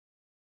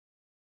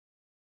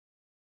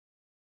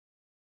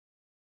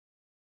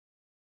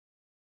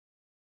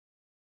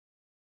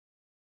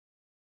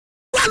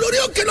lórí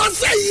òkè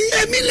lọ́sẹ̀ yìí.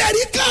 èmi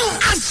lẹ́rìí kan.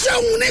 àṣẹ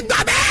òun ní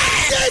gbàgbẹ́.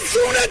 jésù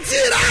rẹ̀ ti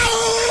rà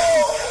o.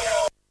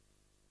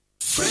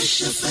 Fresh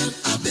FM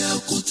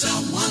Abẹ́òkúta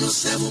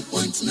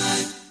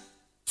 107.9.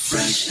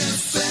 Fresh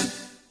FM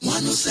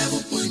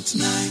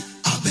 107.9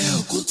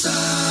 Abẹ́òkúta.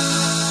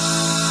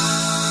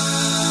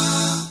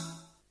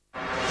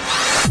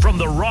 From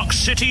the rock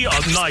city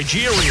of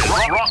Nigeria.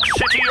 Rock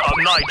city of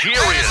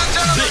Nigeria.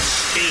 This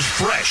is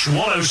Fresh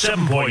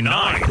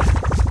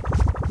 107.9.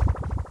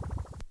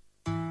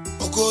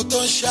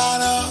 Ogoto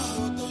Shara.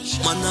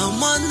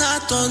 Mọ̀nàmọ́ná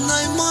tọ̀nà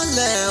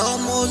ìmọ́lẹ̀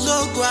ọmọ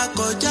ológun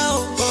akọjá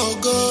o.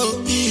 Ògo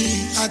bí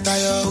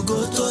àtayọ̀.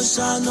 Ogoto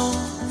Shana.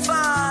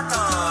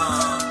 Fàtà.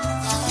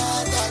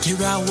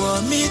 Ìràwọ̀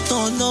mi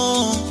tọ̀nà.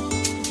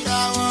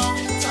 Ìràwọ̀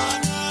mi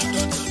tọ̀nà.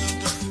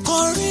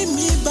 Kọrí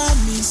mi bá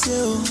mi ṣe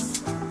o.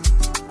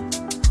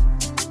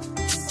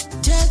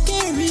 Jẹ́ kí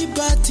n rí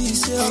bá ti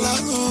ṣe o.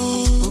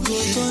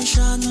 Ogoto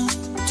Shana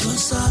tó ń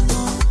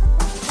sáná.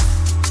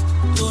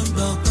 Tó ń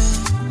gbọ̀pẹ́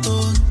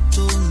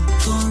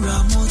tó ń ra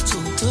mọ́tò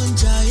tó ń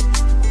jayé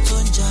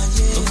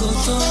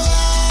Ogoto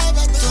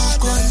tó ń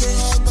kọ́lé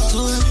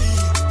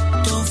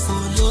tó ń fò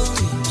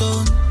lókè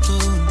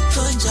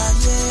tó ń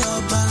jayé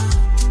ọba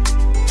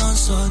tó ń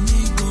sọ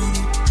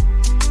nígboro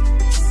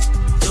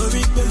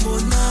torí pé mo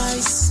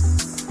nice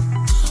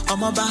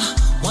ọmọba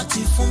wọ́n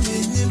ti fún mi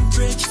ní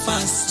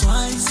breakfast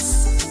twice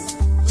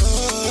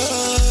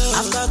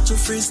I've got to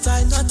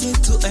freestyle nothing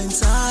to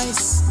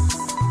entice.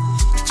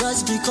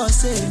 Just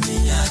because me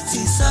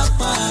àti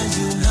Sapa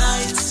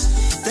unite,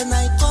 then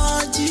I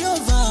call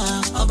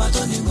Jehovah, ọba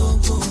tó ní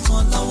gbogbo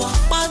nǹkan lọ́wọ́.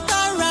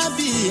 Pàtàrà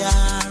bí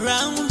ara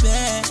ń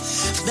bẹ,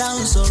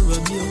 dáhùn sọ̀rọ̀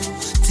mi o,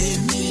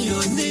 tèmi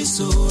ò ní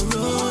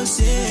ṣòro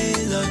ṣe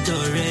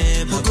lọ́dọ̀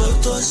rẹ̀.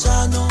 Ogoto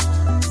Shana,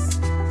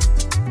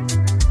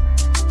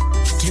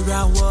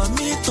 ìràwọ̀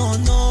mi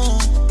tọ̀nà.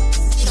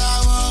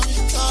 Ìràwọ̀ mi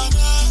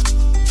tọ̀nà.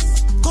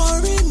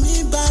 Kọrí mi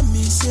bá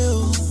mi ṣe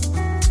o.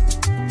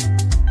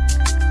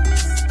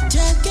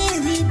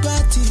 Rí bá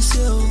ti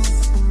ṣe o,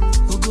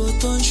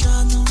 Ogoto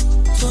Shana,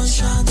 tó ń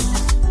ṣáná,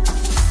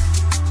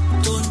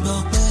 tó ń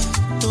gbọ̀pẹ́,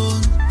 tó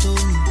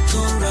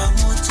ń ra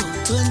mọ́tò,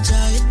 tó ń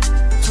jayé,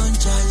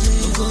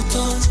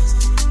 Ogoto,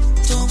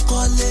 tó ń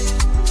kọ́lé,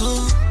 tó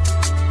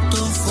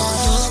ń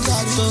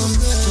fọ́lọ́, tó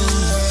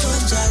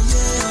ń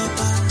jayé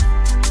ọba,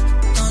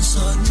 tó ń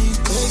sọ ní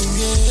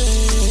gbòòrò.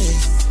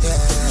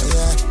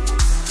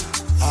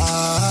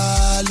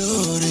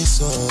 Lórí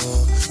sọ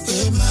pé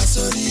máa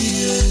sọ rí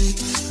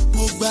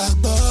mo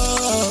gbàgbọ́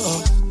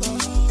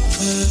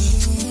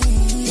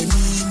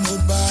èmi mo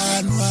bá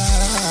nu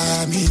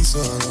ara mi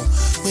sọ̀rọ̀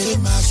pé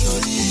máa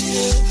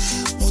ṣoríire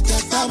mo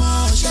tẹpá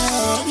mọ́ṣẹ́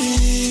mi.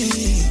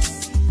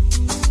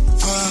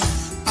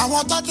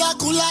 àwọn tó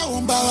dákun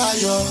láwọn bá wa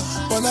yọ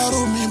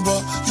bọ́lọ́rù mi bọ̀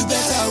you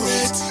better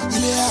wait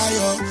ilé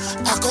ayọ̀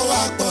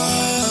àkọ́wàpọ̀.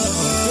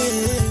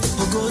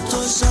 Ogoto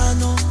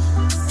Shana,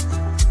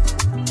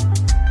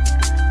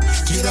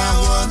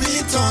 ìràwọ̀ mi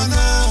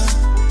tọ̀nà.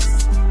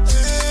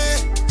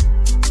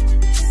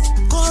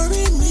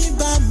 Kọrí mi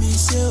bá mi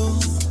ṣe o.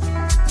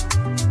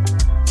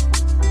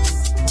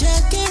 Jẹ́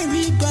kí n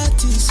rí bá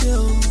ti ṣe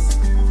o.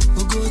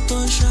 Ogoto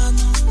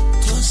Shana,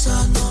 tó ń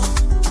sáná,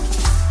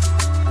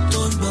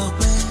 tó ń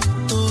gbọ̀pẹ́,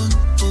 tó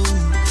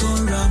ń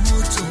ra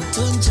mọ́tò,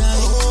 tó ń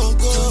jayé,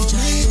 Ogoto,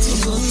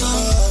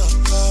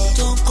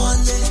 tó ń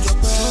kọ́lé,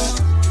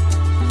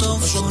 tó ń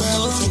fò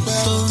lókè,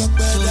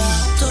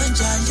 tó ń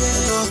jayé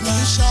ọba,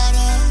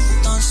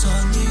 tó ń sọ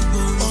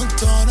nígboro.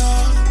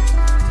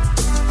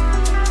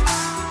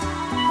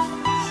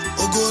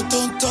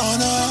 Ogoto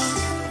Shana,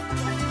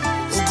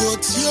 Ogo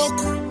tí ó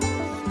kù,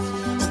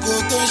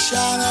 Ogoto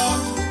Shana,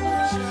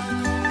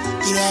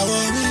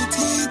 ìràwọ̀ mi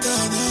ti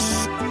tọ̀nà.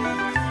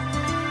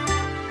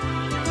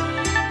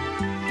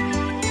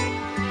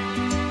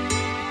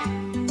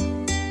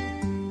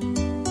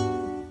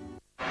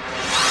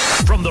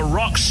 From the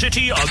rock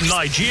city of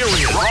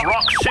Nigeria.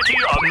 Rock city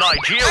of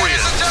Nigeria.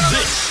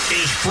 This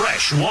is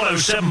Fresh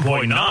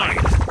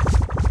 107.9.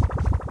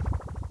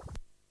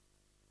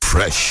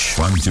 Fresh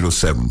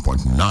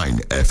 107.9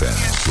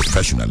 FM.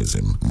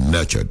 Professionalism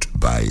nurtured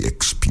by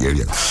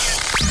experience.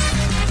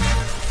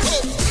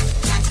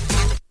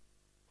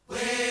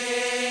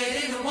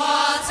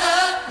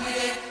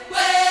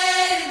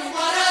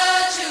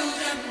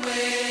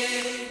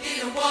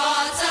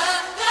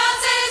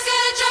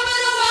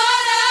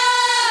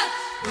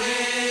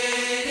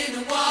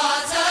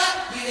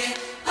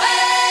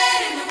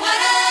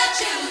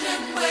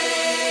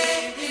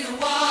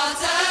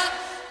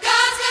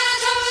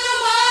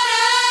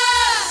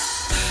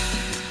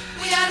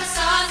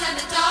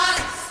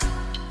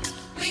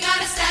 We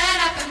gotta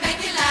stand up and make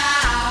it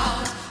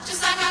loud.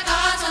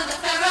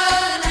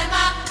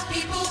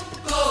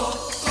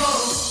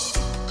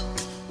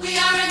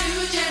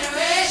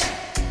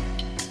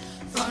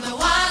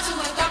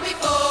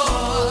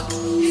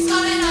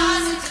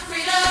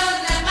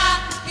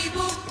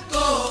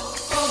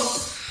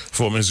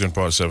 4 minutes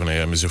past 7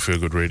 a.m. is your Feel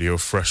Good Radio,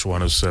 Fresh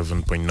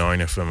 107.9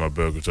 FM at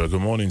Bogota. Good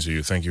morning to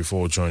you. Thank you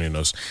for joining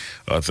us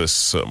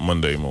this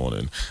Monday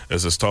morning.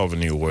 As the start of a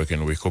new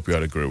working week, hope you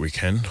had a great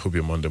weekend. Hope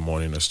your Monday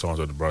morning has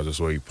started the brightest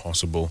way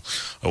possible.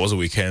 It was a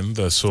weekend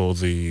that saw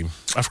the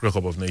Africa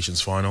Cup of Nations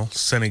final.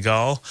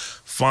 Senegal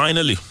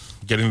finally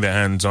getting their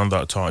hands on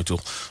that title,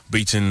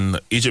 beating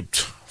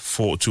Egypt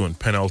 4-2 in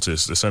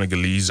penalties. The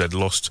Senegalese had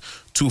lost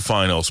two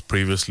finals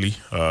previously,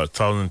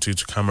 2002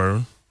 to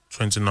Cameroon,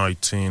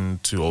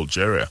 2019 to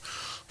Algeria,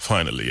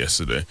 finally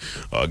yesterday,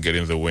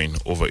 getting the win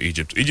over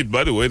Egypt. Egypt,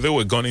 by the way, they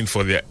were gunning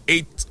for their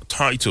 8th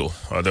title,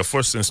 their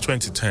first since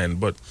 2010,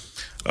 but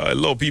a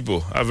lot of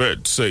people, I've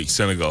heard say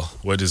Senegal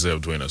were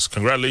deserved winners.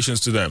 Congratulations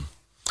to them.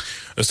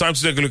 It's time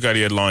to take a look at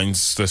the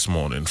headlines this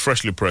morning,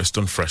 freshly pressed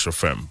on Fresh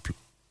FM.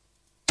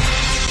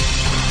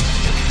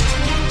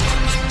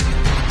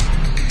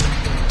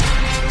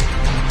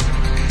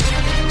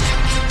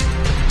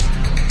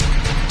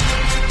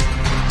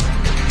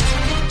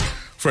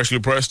 Freshly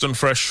pressed on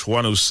Fresh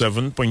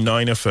 107.9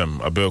 FM,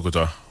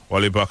 Abeokuta.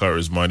 Wale Bakar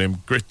is my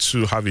name. Great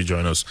to have you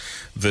join us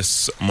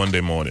this Monday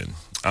morning.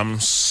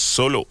 I'm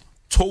solo,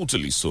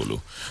 totally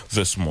solo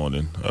this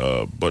morning,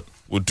 but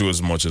we'll do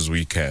as much as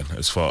we can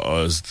as far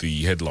as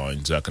the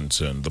headlines are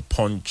concerned. The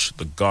Punch,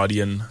 The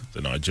Guardian,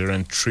 The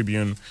Nigerian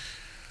Tribune,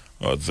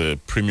 the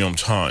Premium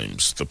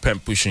Times, the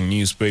pen-pushing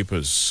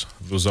newspapers.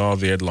 Those are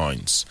the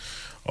headlines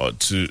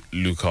to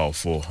look out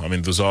for. I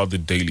mean, those are the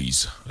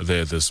dailies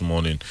there this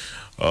morning.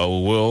 We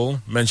will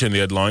mention the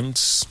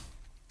headlines,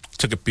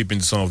 take a peep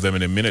into some of them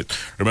in a minute.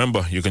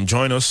 Remember, you can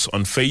join us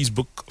on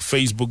Facebook,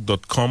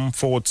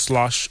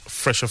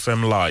 facebook.com/Fresh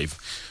FM Live,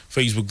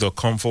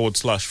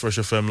 facebook.com/Fresh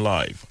FM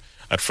Live.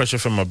 At Fresh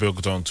FM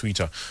Abeokuta on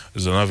Twitter,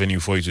 there's an avenue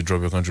for you to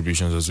drop your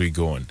contributions as we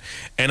go on.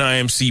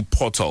 NIMC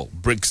portal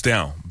breaks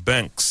down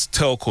banks,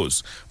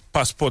 telcos,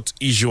 passport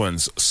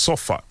issuance,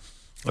 SOFA.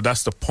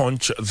 That's the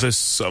Punch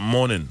this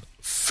morning.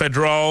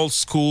 Federal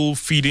school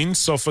feeding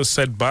suffers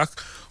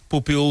setback.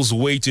 Pupils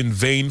wait in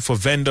vain for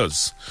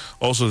vendors.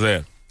 Also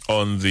there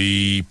on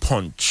the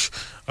Punch.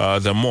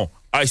 There are more.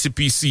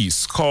 ICPC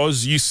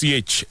scores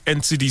UCH,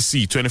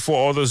 NCDC,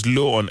 24 others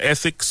low on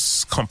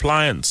ethics,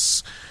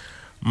 compliance.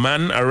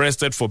 Man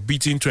arrested for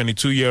beating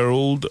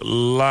 22-year-old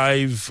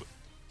live.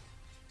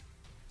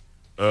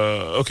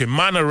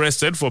 Man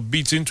arrested for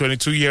beating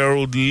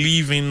 22-year-old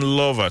live-in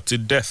lover to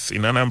death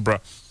in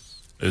Anambra.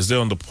 Is there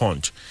on the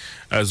Punch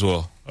as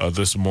well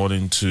this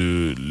morning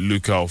to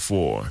look out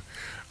for.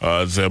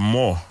 There are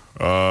more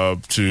there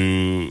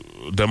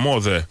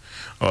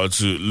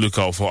to look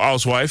out for.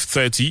 Housewife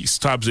 30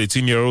 stabs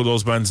 18-year-old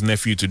husband's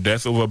nephew to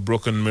death over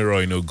broken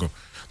mirror in Ogun.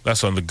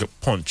 That's on the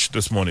Punch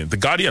this morning. The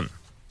Guardian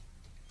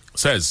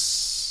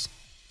says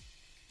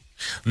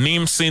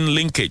NIM-SIN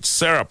linkage.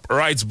 Serap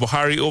writes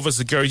Buhari over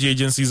security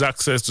agencies'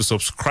 access to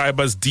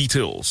subscribers'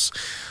 details.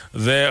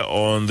 There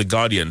on the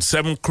Guardian.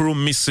 7 crew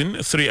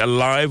missing, 3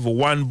 alive,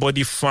 1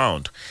 body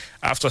found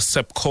after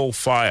Sepco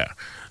fire.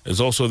 Is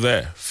also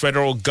there.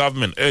 Federal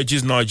government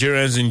urges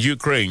Nigerians in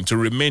Ukraine to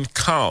remain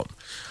calm.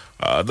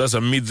 That's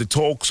amid the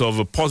talks of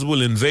a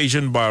possible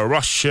invasion by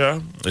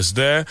Russia. Is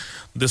there.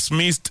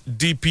 Dismissed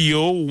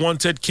DPO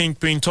wanted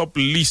kingpin top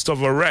list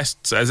of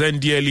arrests as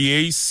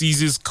NDLEA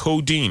seizes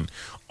codeine.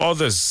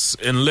 Others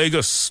in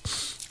Lagos.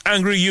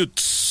 Angry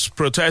youths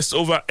protest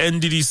over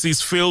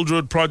NDDC's failed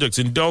road projects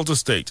in Delta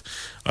State.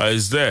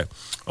 Is there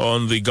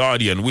on the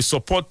Guardian. We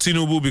support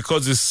Tinubu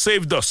because he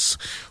saved us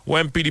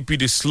when PDP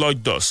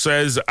dislodged us,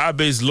 says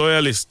Abe's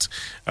loyalist.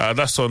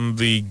 That's on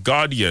the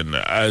Guardian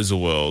as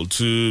well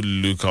to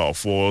look out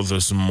for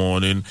this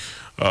morning.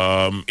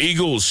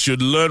 Eagles should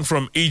learn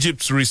from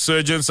Egypt's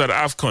resurgence at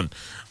AFCON.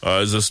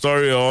 Is a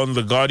story on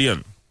the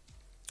Guardian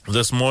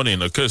this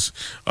morning. Of course,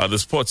 the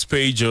sports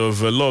page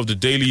of a lot of the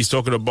dailies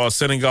talking about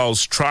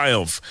Senegal's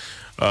triumph.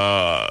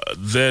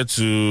 There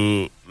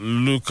to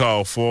look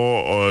out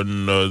for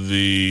on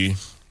the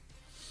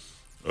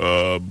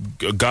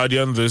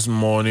Guardian this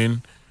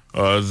morning.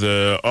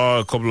 There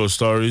are a couple of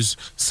stories.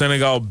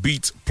 Senegal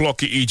beat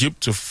plucky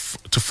Egypt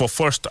for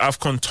first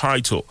AFCON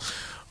title.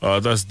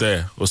 That's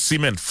there.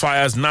 Osimhen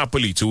fires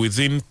Napoli to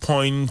within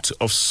point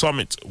of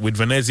summit with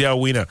Venezia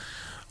winner.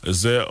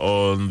 Is there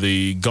on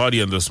the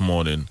Guardian this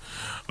morning.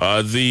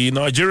 The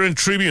Nigerian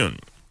Tribune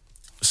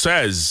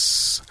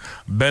says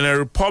Benin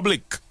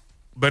Republic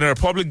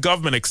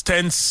government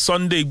extends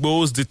Sunday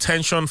Igboho's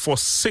detention for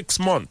 6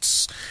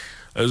 months.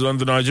 As on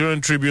the Nigerian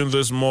Tribune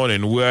this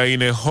morning, we are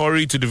in a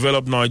hurry to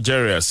develop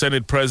Nigeria.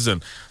 Senate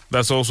President,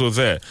 that's also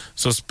there.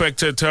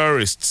 Suspected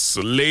terrorists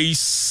lay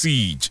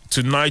siege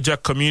to Niger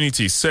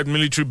community, set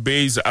military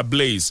base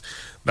ablaze.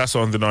 That's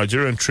on the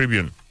Nigerian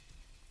Tribune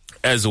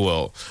as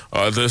well.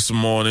 This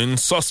morning,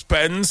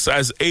 suspense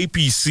as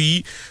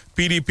APC,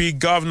 PDP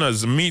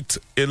governors meet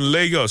in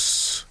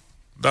Lagos.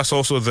 That's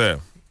also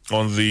there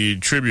on the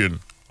Tribune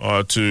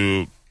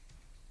to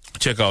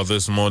check out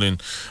this morning.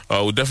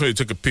 We'll definitely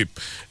take a peep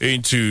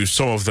into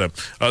some of them.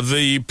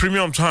 The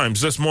Premium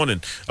Times this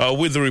morning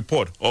with the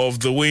report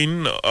of the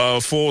win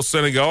for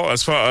Senegal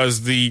as far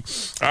as the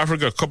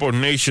Africa Cup of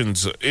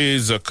Nations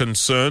is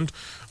concerned.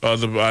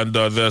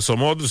 There are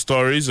some other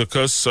stories, of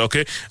course.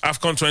 Okay,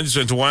 AFCON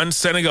 2021,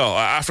 Senegal,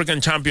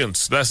 African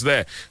champions. That's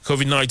there.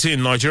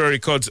 COVID-19, Nigeria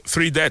records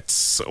 3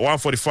 deaths,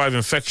 145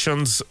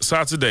 infections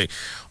Saturday.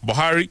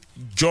 Buhari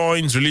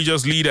joins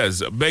religious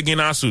leaders begging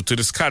ASU to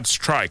discard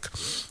strike.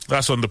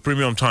 That's on the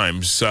Premium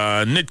Times.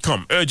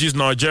 NITCOM urges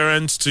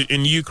Nigerians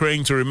in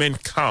Ukraine to remain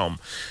calm.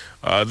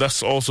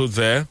 That's also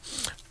there.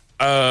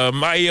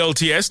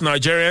 IELTS,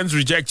 Nigerians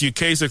reject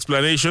UK's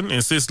explanation,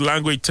 insist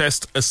language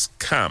test a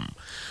scam.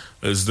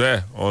 Is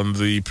there on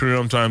the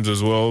Premium Times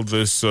as well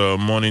this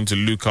morning to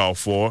look out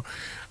for.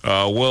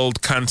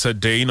 World Cancer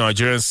Day,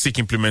 Nigerians seek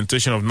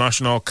implementation of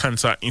National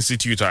Cancer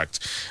Institute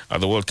Act.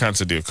 The World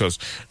Cancer Day, of course,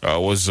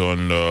 was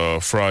on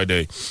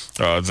Friday.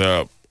 There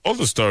are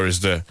other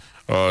stories there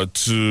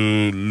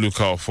to look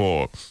out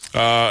for.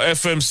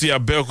 FMC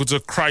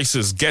Abeokuta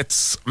crisis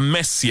gets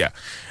messier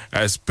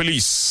as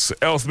police,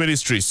 health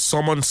ministry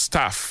summon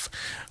staff.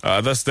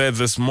 That's there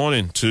this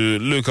morning to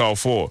look out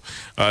for.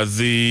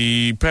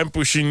 The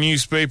pen-pushing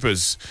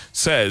newspapers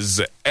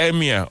says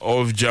Emir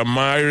of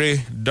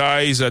Jamaire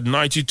dies at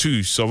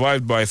 92,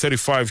 survived by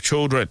 35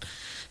 children.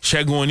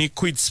 Shegoni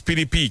quits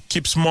PDP,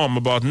 keeps mum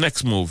about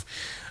next move.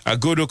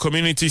 Agodo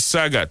community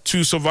saga,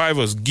 2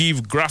 survivors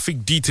give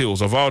graphic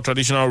details of how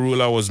traditional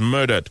ruler was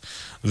murdered.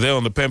 There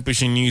on the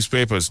pen-pushing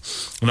newspapers.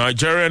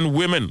 Nigerian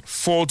women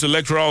fault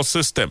electoral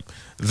system.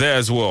 There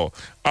as well.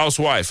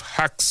 Housewife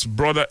hacks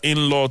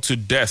brother-in-law to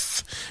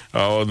death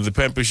on the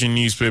pen-pushing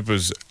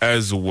newspapers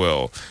as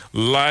well.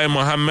 Lai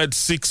Mohammed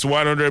seeks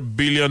 100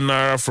 billion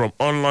naira from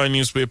online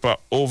newspaper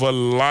over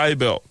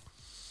libel.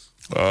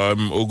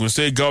 Ogun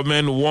State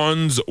government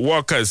warns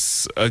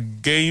workers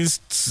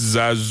against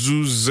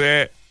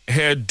Zazuze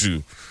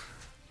hairdo.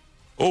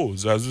 Oh,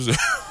 Zazuze.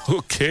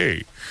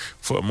 Okay.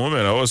 For a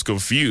moment, I was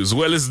confused.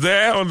 Well, it's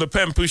there on the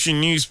pen-pushing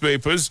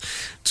newspapers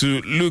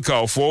to look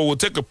out for. We'll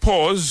take a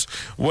pause.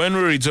 When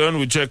we return,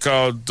 we'll check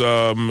out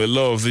a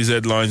lot of these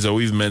headlines that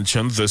we've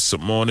mentioned this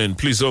morning.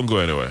 Please don't go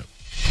anywhere.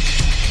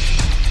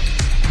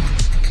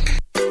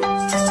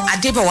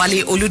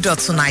 Adebawale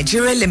Oludotun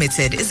Nigeria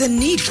Limited is in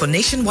need for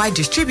nationwide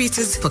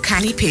distributors for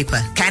Canny Paper.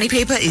 Canny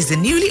Paper is the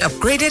newly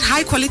upgraded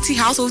high-quality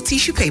household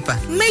tissue paper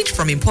made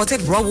from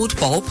imported raw wood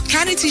pulp.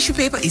 Canny tissue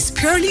paper is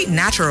purely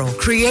natural,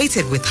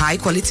 created with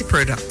high-quality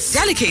products.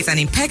 Delicate and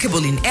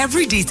impeccable in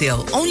every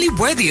detail, only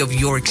worthy of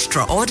your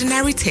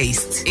extraordinary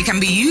taste. It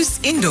can be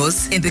used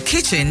indoors, in the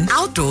kitchen,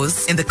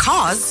 outdoors, in the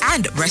cars,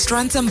 and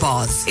restaurants and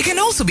bars. It can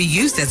also be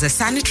used as a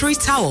sanitary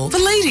towel for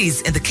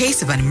ladies in the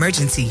case of an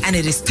emergency, and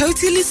it is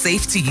totally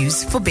safe to use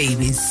for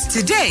babies.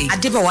 Today,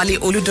 Adebawale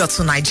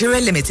Oludotun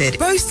Nigeria Limited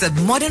boasts of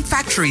modern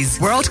factories,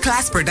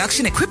 world-class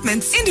production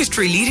equipment,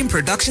 industry-leading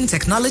production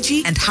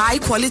technology, and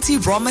high-quality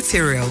raw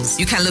materials.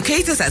 You can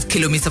locate us at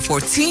Kilometer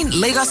 14,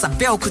 Lagos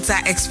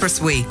Abeokuta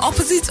Expressway,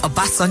 opposite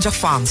Obasanjo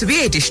Farm. To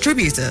be a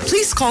distributor,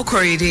 please call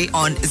Korede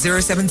on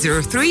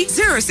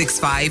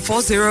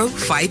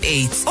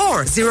 0703-065-4058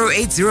 or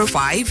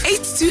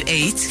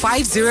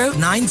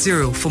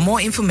 0805-828-5090 for more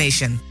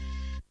information.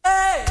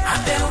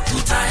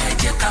 Abeokuta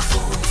ẹ̀jẹ̀ ká fò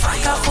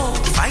fáyọ̀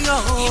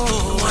ìbò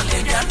wọlé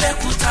ní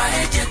Abeokuta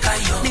ẹ̀jẹ̀ ká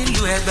yọ̀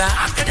nílùú Ẹ̀gbá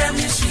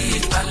Academy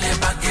Suite balẹ̀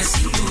bàgẹ́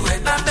sílùú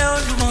Ẹ̀gbá bẹ́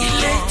olúmọ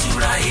ilé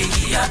ìtura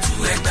èyí àtú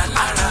Ẹ̀gbá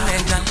lára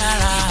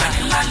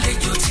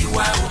ìgbanilálejò ti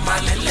wá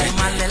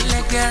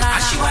òmàlẹ́lẹ́gẹ́rà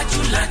aṣíwájú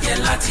lajẹ́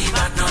láti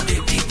Ìbàdàn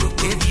débi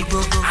gbogbo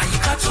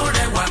àyíká tó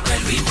rẹwà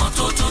pẹ̀lú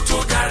ìmọ́tótó tó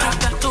dára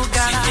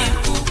swimming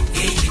pool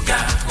èyí ká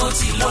ó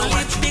ti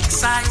lọ́wọ́jú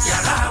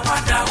yàrá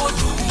àwàdà ó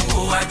dùn ó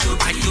wájú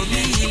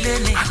ayọ̀lẹ̀ ilé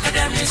ní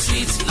Academy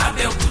Suite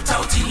l'Abẹ́òkúta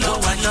ó ti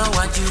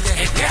lọ́wọ́jú rẹ̀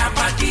ẹgbẹ́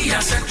Abadiya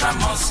Central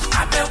Mosque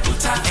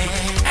Abẹ́òkúta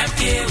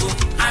MKO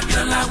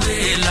Abiola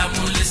Way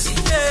Lamulesi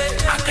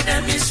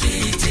Academy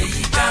Suite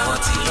èyí ká ó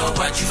ti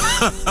lọ́wọ́jú.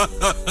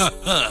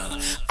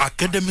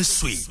 Academy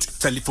Suite.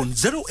 Telephone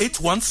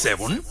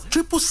 0817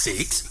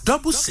 666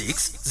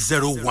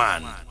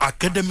 6601.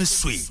 Academy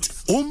Suite.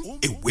 Home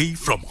away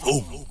from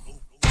home.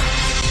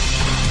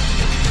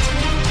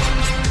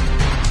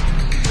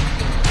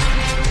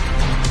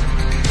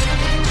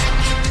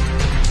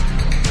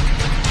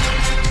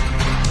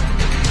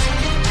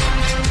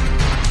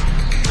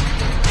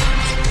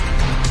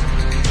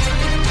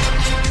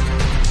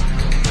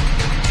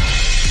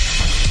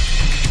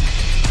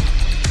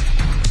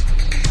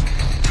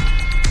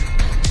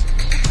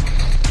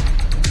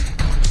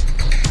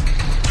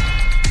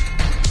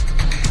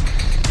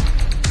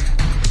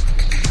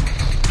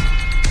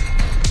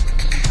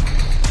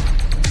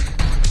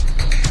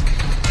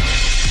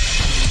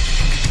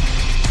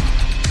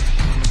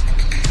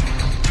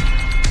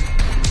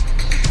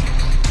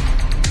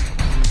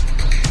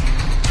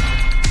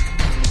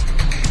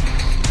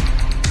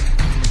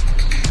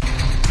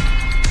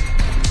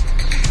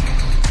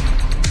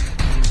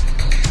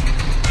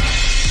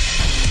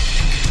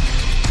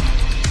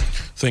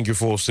 Thank you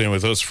for staying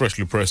with us.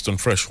 Freshly pressed on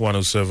Fresh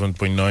 107.9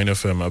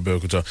 FM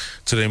Abeokuta.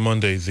 Today,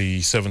 Monday, the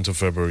 7th of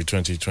February,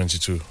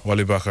 2022.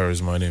 Wale Bakar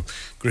is my name.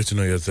 Great to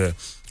know you're there.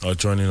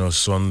 Joining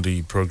us on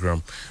the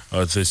program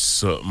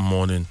this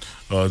morning.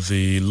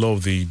 The law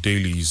of the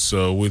dailies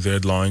with the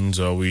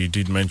headlines. We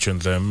did mention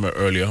them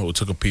earlier. We'll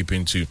take a peep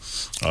into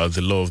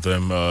the law of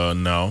them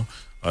now.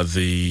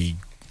 The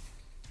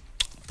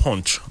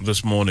Punch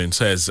this morning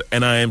says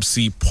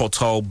NIMC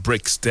portal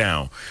breaks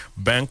down.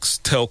 Banks,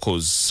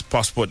 telcos,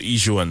 passport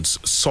issuance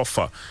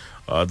suffer.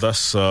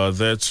 That's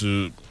there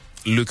to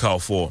look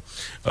out for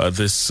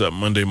this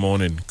Monday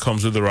morning.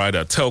 Comes with the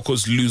rider.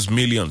 Telcos lose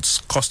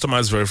millions.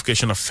 Customers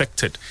verification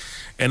affected.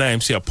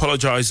 NIMC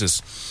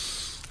apologizes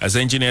as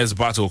engineers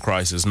battle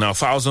crisis. Now,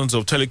 thousands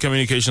of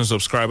telecommunications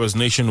subscribers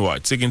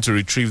nationwide seeking to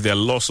retrieve their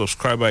lost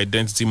subscriber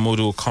identity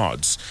module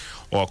cards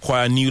or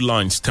acquire new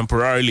lines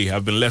temporarily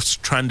have been left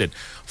stranded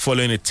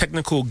following a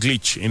technical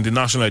glitch in the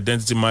National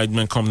Identity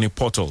Management Company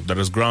portal that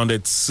has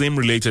grounded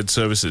SIM-related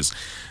services.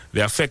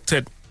 The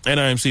affected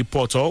NIMC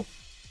portal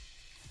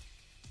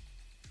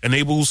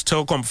enables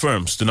telecom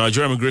firms, the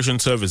Nigerian Immigration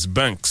Service,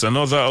 banks, and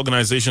other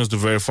organizations to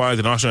verify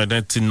the national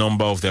identity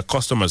number of their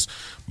customers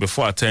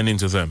before attending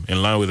to them,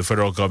 in line with the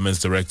federal government's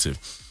directive.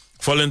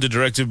 Following the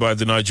directive by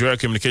the Nigeria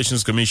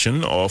Communications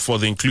Commission or for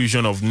the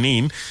inclusion of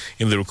NIN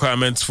in the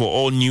requirements for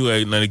all new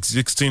and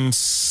existing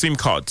SIM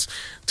cards,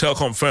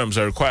 telecom firms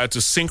are required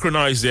to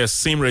synchronize their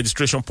SIM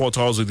registration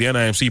portals with the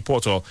NIMC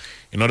portal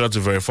in order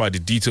to verify the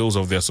details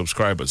of their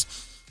subscribers.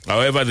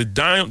 However, the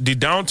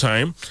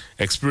downtime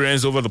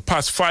experienced over the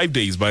past 5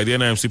 days by the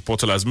NIMC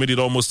portal has made it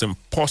almost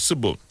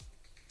impossible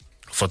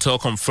for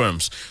telecom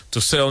firms to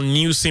sell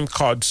new SIM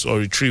cards or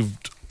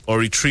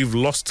retrieve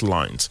lost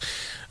lines.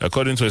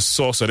 According to a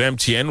source at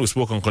MTN, who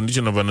spoke on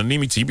condition of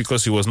anonymity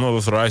because he was not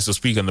authorized to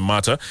speak on the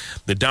matter,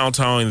 the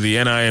downtown in the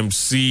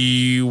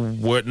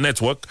NIMC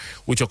network,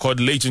 which occurred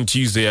late on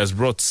Tuesday, has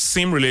brought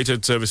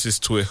SIM-related services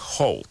to a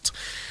halt.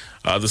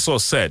 The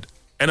source said,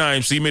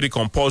 NIMC made it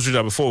compulsory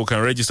that before we can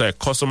register a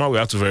customer, we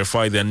have to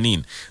verify their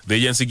NIN. The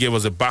agency gave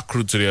us a back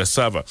route to their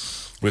server.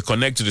 We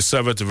connect to the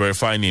server to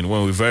verify NIN.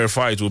 When we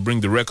verify it, we'll bring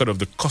the record of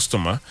the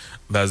customer.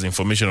 That's the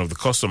information of the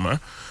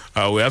customer.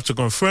 We have to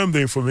confirm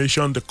the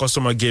information the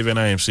customer gave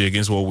NIMC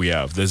against what we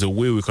have. There's a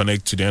way we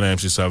connect to the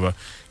NIMC server.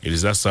 It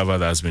is that server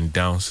that has been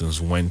down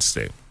since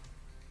Wednesday.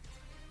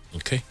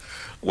 Okay.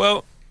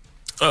 Well,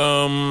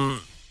 the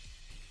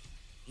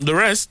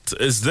rest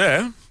is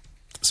there.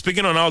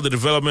 Speaking on how the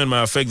development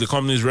might affect the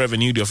company's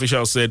revenue, the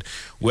official said,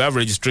 we have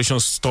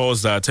registration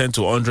stores that attend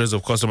to hundreds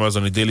of customers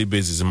on a daily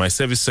basis. In my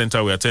service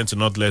center, we attend to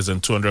not less than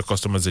 200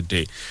 customers a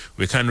day.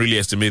 We can't really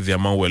estimate the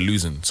amount we're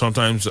losing.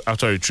 Sometimes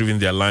after retrieving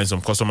their lines,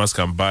 some customers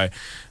can buy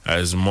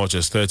as much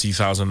as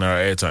 30,000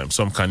 naira airtime.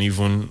 Some can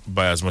even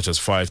buy as much as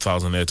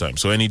 5,000 airtime.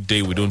 So any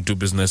day we don't do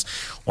business,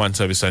 one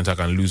service center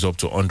can lose up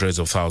to hundreds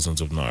of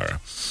thousands of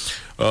naira.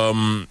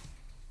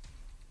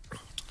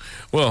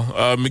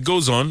 It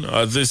goes on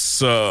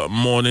this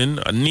morning.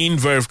 NIN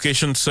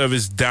verification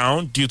service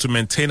down due to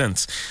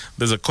maintenance.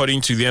 There's according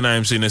to the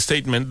NIMC in a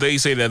statement. They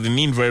say that the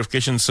NIN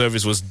verification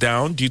service was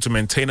down due to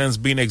maintenance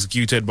being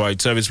executed by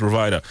its service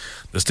provider.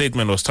 The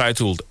statement was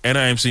titled,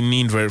 NIMC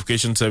NIN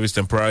verification service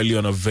temporarily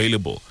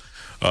unavailable.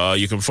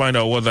 You can find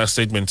out what that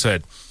statement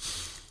said.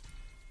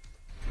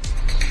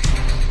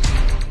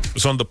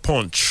 It's on the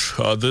Punch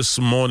this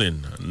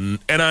morning.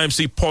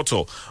 NIMC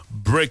portal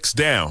breaks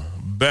down.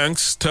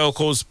 Banks,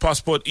 telcos,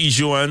 passport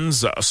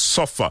issuance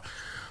suffer.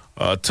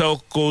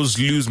 Telcos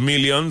lose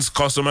millions.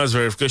 Customers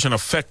verification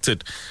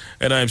affected.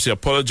 NIMC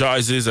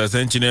apologizes as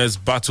engineers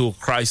battle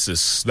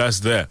crisis. That's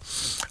there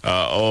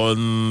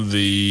on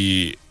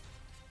the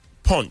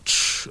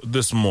Punch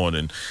this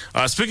morning.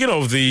 Speaking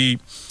of the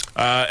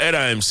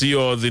NIMC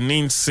or the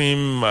NIN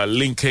SIM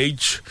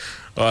linkage,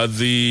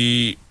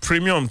 the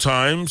Premium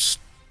Times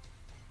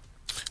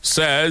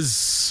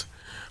says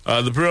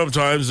the Premium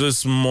Times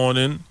this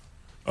morning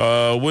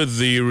with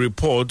the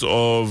report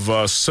of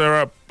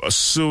Serap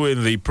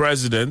suing the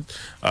president,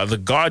 the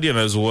Guardian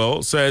as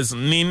well says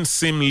NIN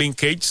SIM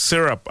linkage.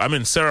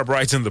 Serap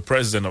writing the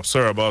president of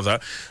Serap about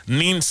that.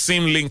 NIN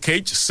SIM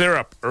linkage.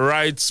 Serap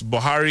writes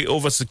Buhari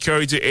over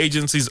security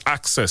agencies'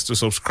 access to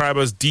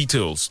subscribers'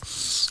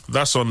 details.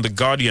 That's on the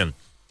Guardian.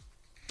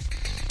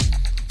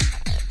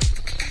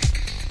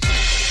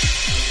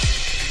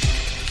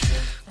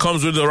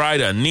 Comes with the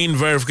rider. NIN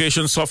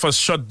verification suffers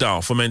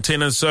shutdown for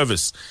maintenance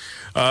service.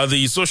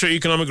 The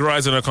Socio-Economic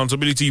Rights and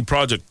Accountability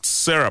Project,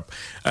 SERAP,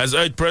 has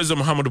urged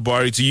President Muhammadu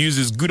Buhari to use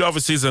his good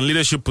offices and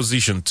leadership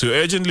position to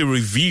urgently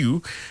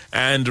review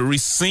and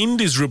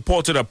rescind his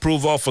reported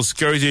approval for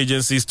security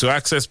agencies to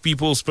access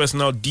people's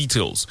personal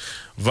details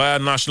via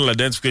National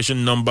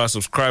Identification Number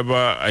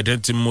Subscriber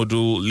Identity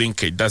Module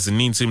linkage. That's the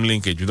NIN SIM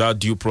linkage without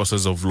due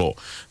process of law.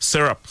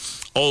 SERAP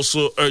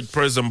also urged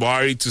President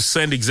Buhari to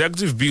send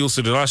executive bills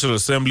to the National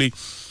Assembly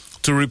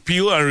to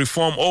repeal and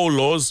reform all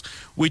laws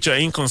which are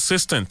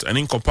inconsistent and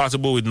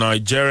incompatible with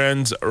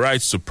Nigerians'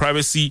 rights to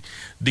privacy,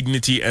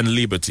 dignity, and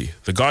liberty.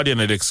 The Guardian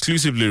had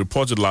exclusively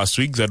reported last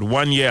week that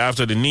 1 year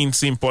after the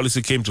NIN-SIM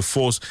policy came to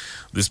force,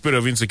 the spirit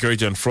of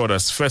insecurity and fraud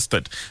has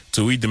festered.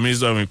 To which the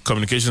Minister of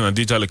Communications and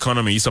Digital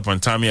Economy, Issa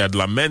Pantami, had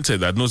lamented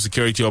that no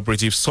security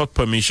operative sought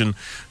permission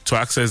to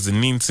access the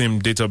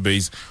NIN-SIM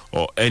database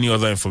or any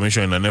other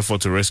information in an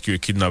effort to rescue a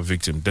kidnapped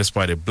victim,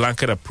 despite a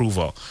blanket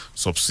approval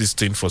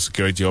subsisting for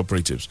security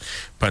operatives.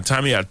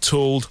 Pantami had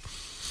told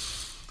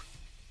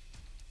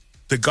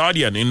The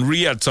Guardian in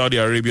Riyadh, Saudi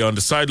Arabia, on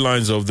the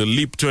sidelines of the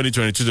LEAP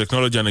 2022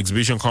 Technology and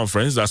Exhibition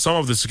Conference, that some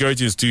of the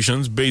security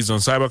institutions based on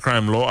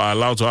cybercrime law are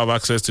allowed to have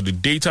access to the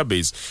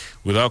database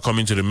without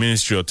coming to the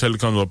ministry or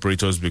telecom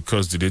operators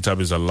because the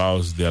database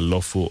allows their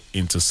lawful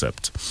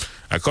intercept.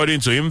 According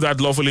to him, that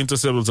lawful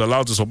intercept was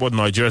allowed to support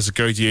Nigerian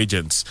security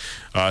agents,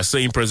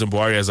 saying President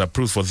Buhari has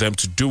approved for them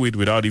to do it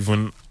without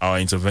even our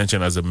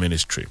intervention as a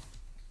ministry.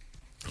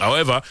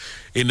 However,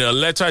 in a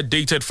letter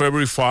dated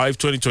February 5,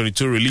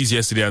 2022, released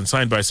yesterday and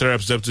signed by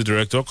SERAP's Deputy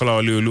Director,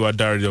 Kolawole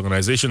Oluwadare, the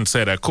organization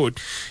said, I quote,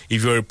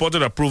 if your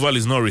reported approval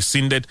is not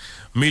rescinded,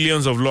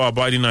 millions of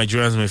law-abiding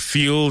Nigerians may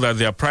feel that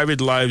their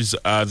private lives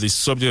are the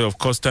subject of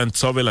constant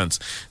surveillance.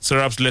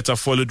 SERAP's letter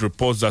followed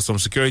reports that some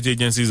security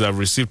agencies have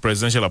received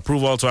presidential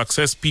approval to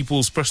access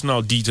people's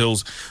personal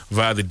details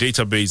via the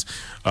database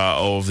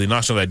of the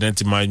National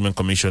Identity Management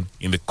Commission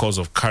in the course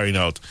of carrying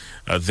out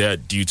their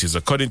duties.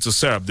 According to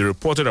SERAP, the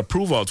reported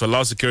approval to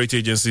allow security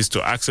agencies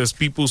to access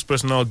people's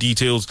personal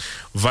details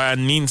via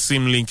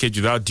NIN-SIM linkage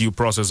without due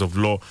process of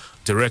law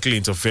directly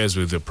interferes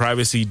with the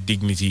privacy,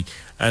 dignity,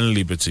 and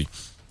liberty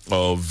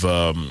of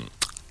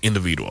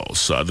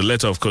individuals. The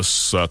letter, of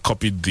course,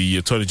 copied the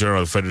Attorney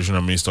General of the Federation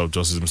and Minister of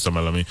Justice, Mr.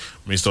 Malami,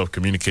 Minister of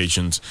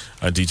Communications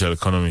and Digital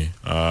Economy,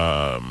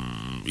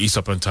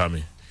 Issa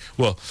Pantami.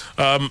 Well,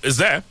 is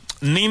there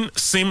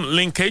NIN-SIM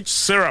linkage?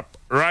 SERAP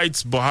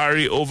writes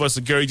Buhari over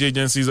security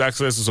agencies'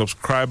 access to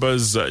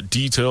subscribers'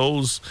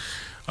 details.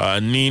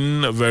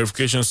 NIN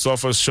verification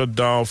software shut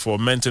down for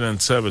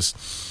maintenance service.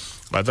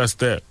 That's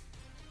there.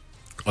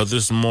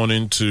 This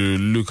morning to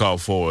look out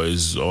for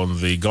is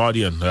on The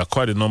Guardian. There are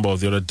quite a number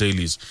of the other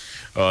dailies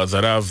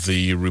that have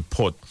the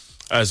report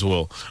as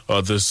well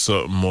this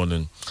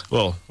morning.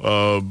 Well,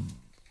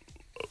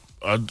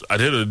 at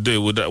the end of the day,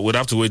 we'd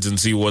have to wait and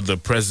see what the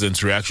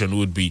president's reaction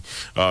would be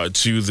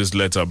to this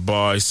letter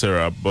by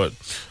Sarah. But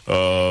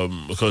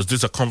because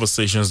these are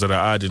conversations that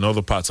are had in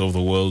other parts of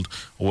the world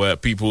where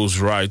people's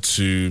right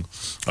to,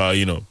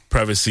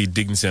 privacy,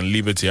 dignity, and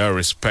liberty are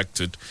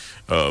respected.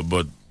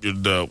 But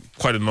there are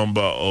quite a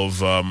number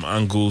of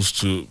angles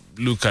to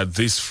look at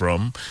this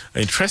from.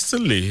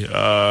 Interestingly,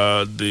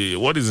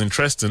 what is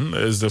interesting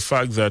is the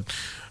fact that,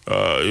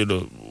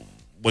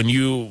 when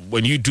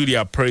you do the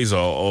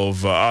appraisal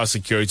of our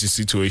security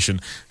situation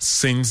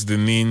since the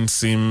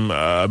NIN-SIM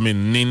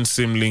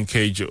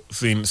linkage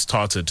thing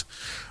started,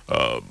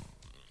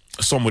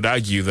 some would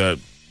argue that,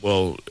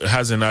 well, it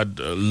hasn't had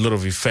a lot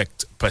of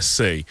effect per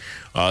se.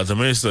 The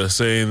minister is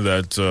saying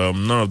that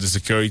none of the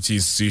security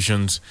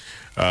institutions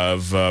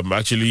have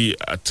actually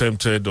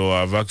attempted or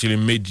have actually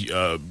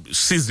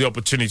seized the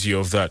opportunity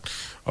of that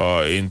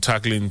in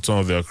tackling some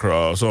of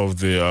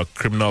the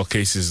criminal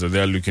cases that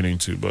they are looking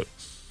into, but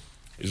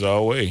is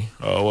our way.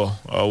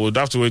 We'll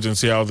have to wait and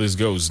see how this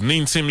goes.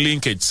 NIN-SIM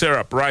linkage.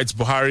 SERAP writes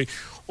Buhari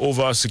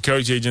over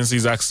security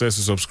agencies' access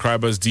to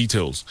subscribers'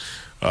 details.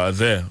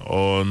 There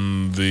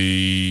on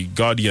The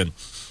Guardian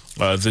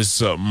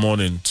this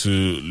morning to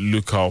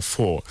look out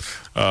for.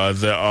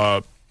 There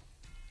are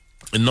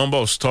a number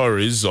of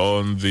stories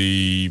on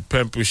the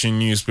pen-pushing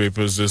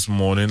newspapers this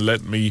morning.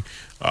 Let me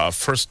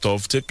first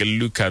off take a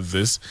look at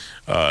this.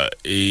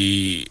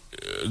 It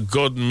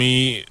got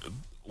me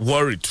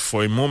worried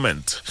for a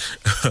moment.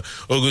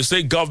 Ogun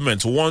State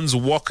government warns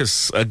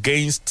workers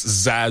against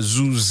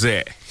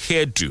Zazuze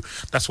hairdo.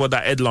 That's what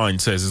that headline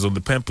says. It's on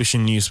the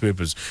pen-pushing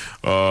newspapers.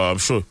 I'm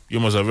sure you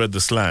must have read the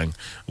slang.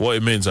 What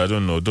it means, I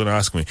don't know. Don't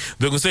ask me.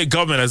 The Ogun State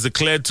government has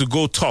declared to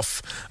go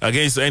tough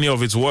against any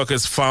of its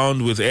workers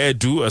found with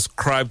hairdo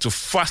ascribed to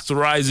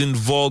fast-rising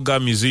vulgar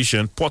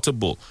musician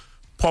Portable,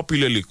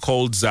 popularly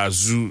called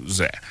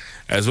Zazuze,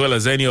 as well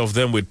as any of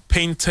them with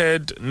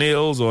painted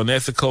nails or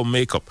unethical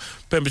makeup.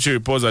 Pembrokeshire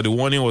reports that the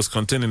warning was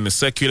contained in a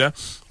circular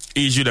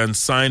issued and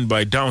signed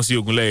by Downsy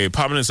Ogunleye,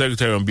 permanent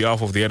secretary on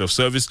behalf of the head of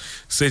service,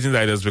 stating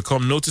that it has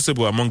become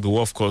noticeable among the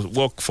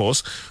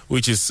workforce,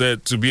 which is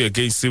said to be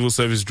against civil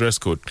service dress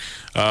code.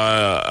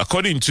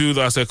 According to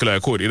that circular, I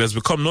quote, it has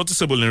become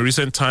noticeable in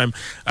recent time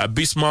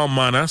abysmal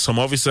manner some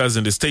officers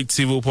in the state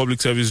civil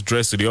public service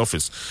dress to the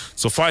office.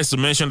 Suffice to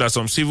mention that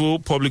some civil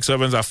public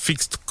servants have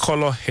fixed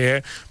color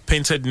hair,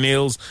 painted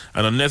nails,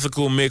 and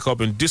unethical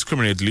makeup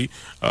indiscriminately,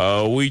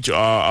 which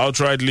are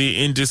outrightly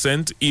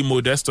indecent,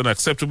 immodest,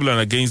 unacceptable, and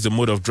against the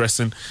mode of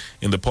dressing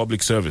in the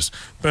public service.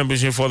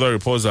 Pembrokeshire further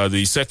reports that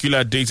the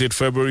circular dated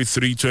February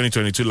 3,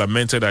 2022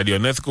 lamented that the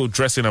unethical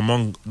dressing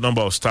among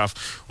number of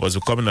staff was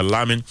becoming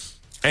alarming.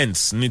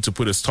 Hence, need to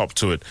put a stop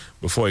to it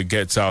before it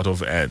gets out of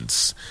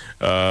hands.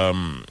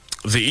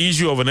 The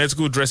issue of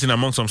unethical dressing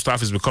among some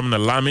staff is becoming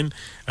alarming,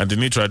 and the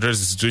need to address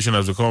the situation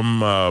has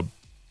become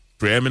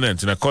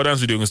preeminent. In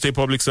accordance with the Ogun State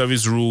Public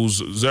Service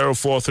Rules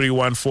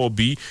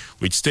 04314B,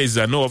 which states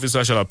that no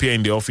officer shall appear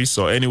in the office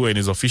or anywhere in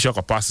his official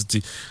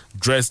capacity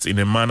dressed in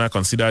a manner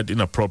considered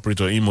inappropriate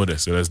or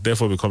immodest. It has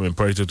therefore become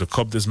imperative to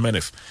curb this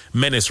menace.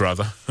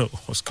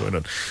 What's going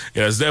on?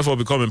 It has therefore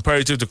become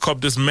imperative to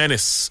curb this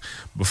menace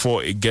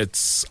before it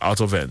gets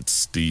out of hand.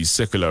 The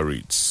circular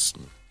reads,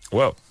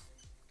 well,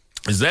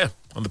 it's there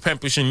on the pen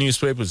pushing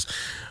newspapers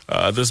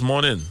this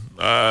morning.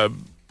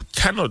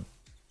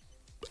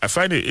 I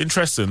find it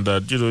interesting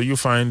that you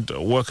find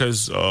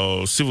workers,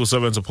 civil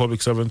servants or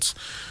public servants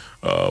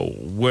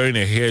wearing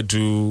a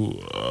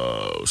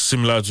hairdo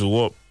similar to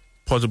what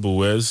Portable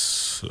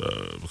wears,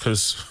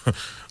 because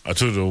I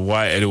don't know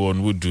why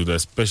anyone would do that,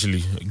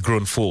 especially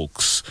grown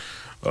folks.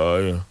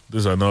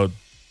 These are not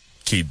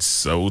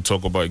kids. I will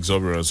talk about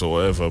exuberance or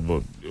whatever,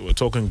 but we're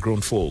talking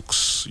grown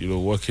folks,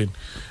 working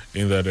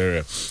in that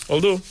area.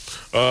 Although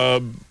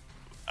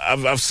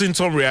I've seen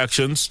some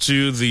reactions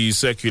to the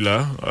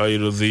circular,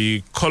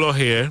 the color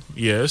hair,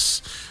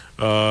 yes,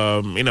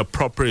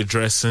 inappropriate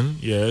dressing,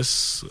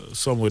 yes.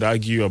 Some would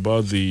argue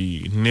about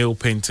the nail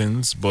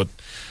paintings, but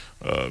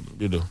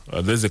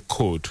there's a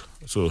code,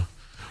 so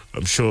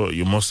I'm sure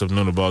you must have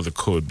known about the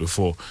code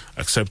before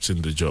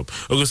accepting the job.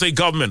 Okay, say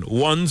government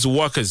warns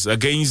workers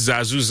against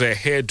Zazu's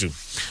hairdo.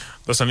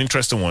 That's an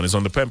interesting one. It's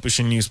on the pen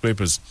pushing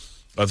newspapers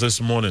this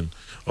morning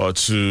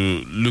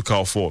to look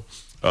out for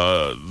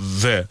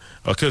there.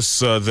 Because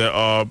there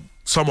are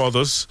some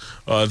others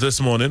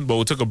this morning, but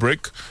we'll take a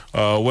break.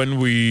 When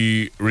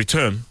we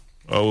return,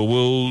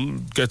 we'll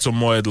get some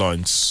more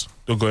headlines.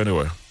 Don't go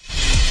anywhere.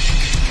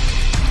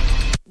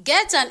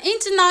 Get an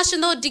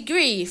international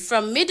degree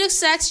from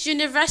Middlesex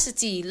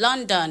University,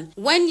 London,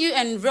 when you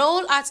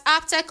enroll at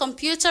Aptech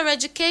Computer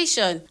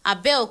Education,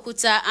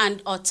 Abeokuta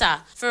and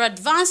Ota for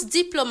Advanced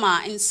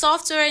Diploma in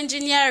Software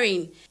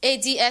Engineering,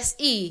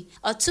 ADSE,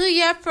 a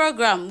 2-year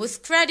program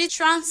with credit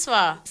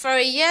transfer for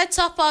a year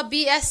topper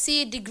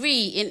BSc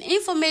degree in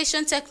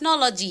Information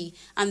Technology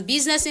and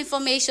Business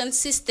Information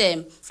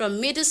System from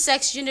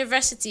Middlesex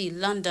University,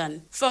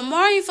 London. For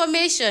more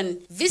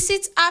information,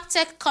 visit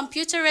Aptech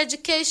Computer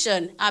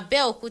Education,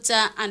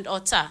 Abeokuta and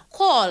Ota.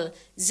 Call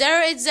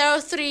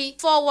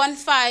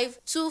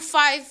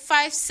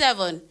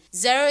 0803-415-2557,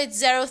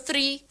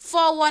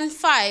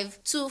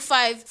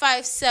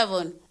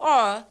 0803-415-2557,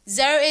 or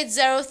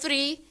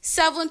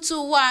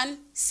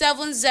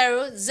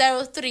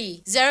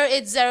 0803-721-7003,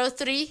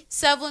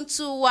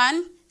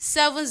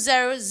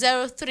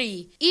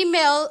 0803-721-7003.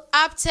 Email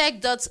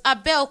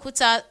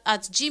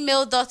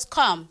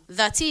aptech.abeokuta@gmail.com.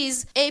 That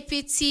is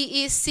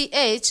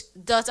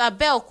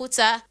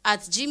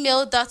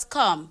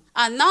aptech.abeokuta@gmail.com.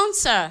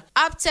 Announcer,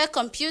 Aptech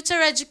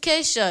Computer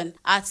Education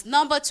at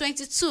number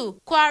 22,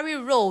 Quarry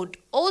Road,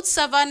 Old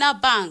Savannah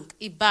Bank,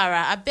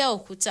 Ibara,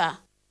 Abeokuta.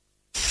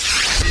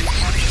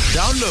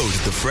 Download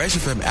the Fresh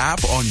FM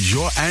app on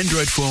your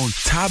Android phone,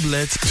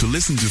 tablet to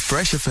listen to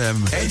Fresh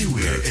FM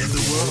anywhere in the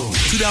world.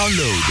 To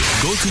download,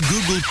 go to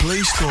Google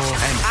Play Store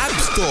and App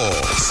Store.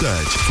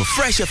 Search for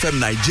Fresh FM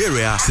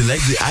Nigeria,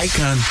 select the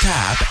icon,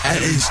 tap,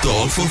 and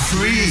install for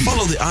free.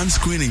 Follow the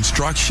on-screen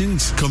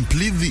instructions,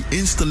 complete the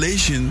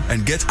installation,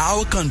 and get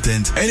our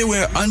content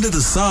anywhere under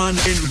the sun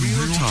in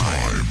real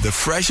time. The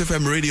Fresh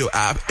FM radio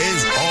app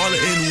is all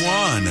in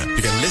one.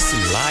 You can listen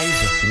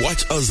live,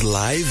 watch us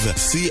live,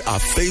 see our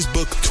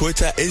Facebook,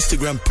 Twitter,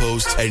 Instagram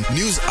posts, and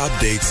news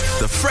updates.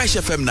 The Fresh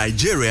FM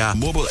Nigeria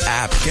mobile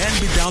app can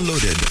be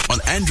downloaded on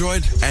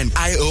Android and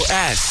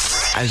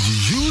iOS. As you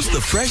use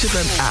the Fresh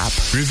FM app,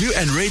 review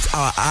and rate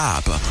our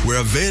app.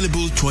 We're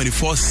available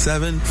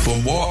 24/7 for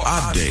more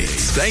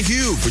updates. Thank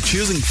you for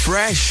choosing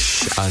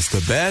Fresh as the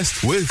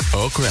best with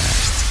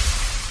Oakrest.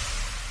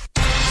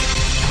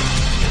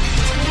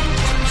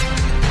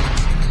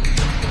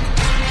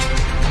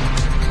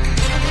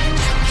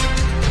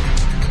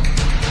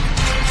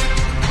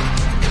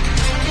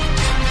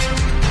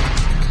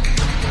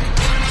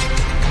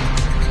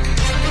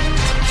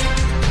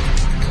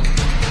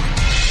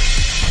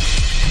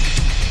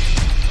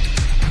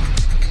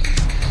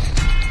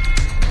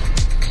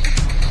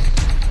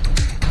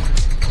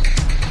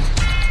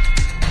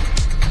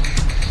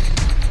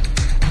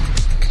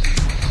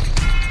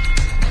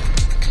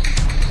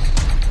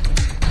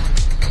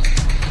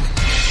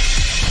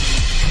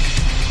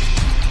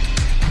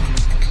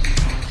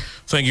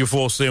 Thank you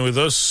for staying with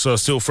us.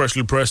 Still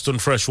freshly pressed on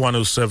Fresh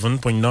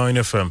 107.9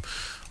 FM,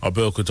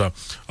 Abeokuta.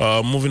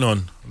 Moving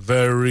on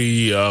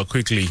very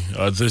quickly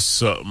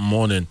this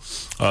morning.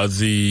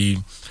 The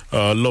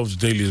Love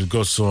Daily has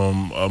got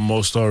some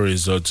more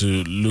stories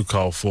to look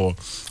out for.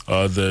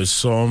 There's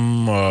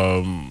some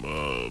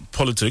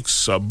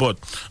politics, but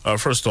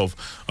first off,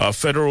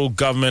 federal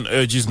government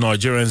urges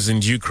Nigerians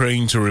in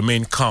Ukraine to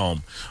remain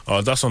calm.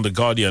 That's on The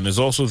Guardian. It's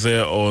also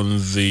there on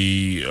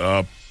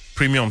the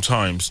Premium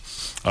Times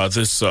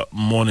this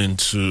morning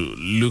to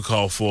look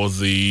out for.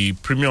 The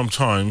Premium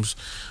Times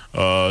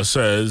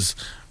says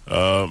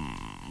the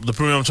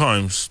Premium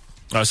Times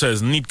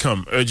says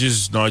NIDCOM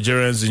urges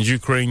Nigerians in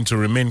Ukraine to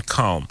remain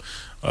calm.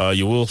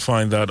 You will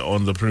find that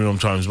on the Premium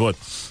Times. But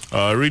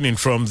reading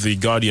from The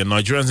Guardian,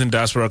 Nigerians in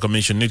Diaspora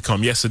Commission,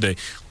 NIDCOM, yesterday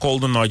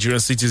called on Nigerian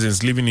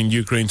citizens living in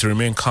Ukraine to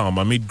remain calm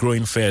amid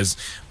growing fears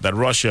that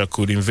Russia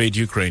could invade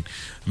Ukraine.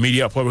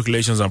 Media, Public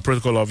Relations and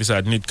Protocol Officer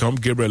at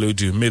NIDCOM, Gabriel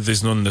Odu, made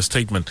this known in a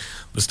statement.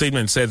 The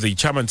statement said the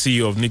chairman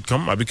CEO of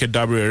NIDCOM, Abike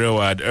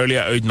Dabiri-Erewa, had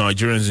earlier urged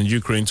Nigerians in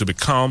Ukraine to be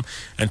calm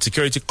and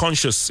security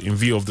conscious in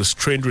view of the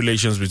strained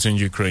relations between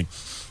Ukraine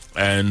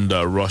and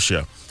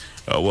Russia.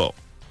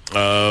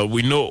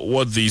 We know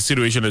what the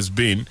situation has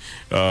been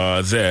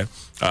there.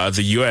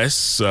 The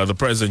U.S., the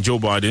President Joe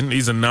Biden,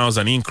 has announced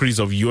an increase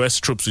of U.S.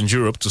 troops in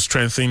Europe to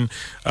strengthen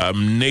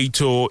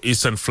NATO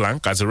eastern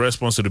flank as a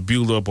response to the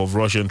buildup of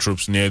Russian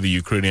troops near the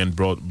Ukrainian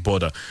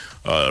border.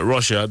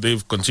 Russia,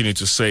 they've continued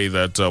to say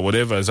that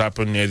whatever has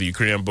happened near the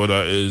Ukrainian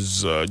border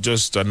is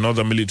just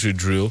another military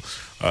drill.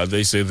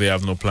 They say they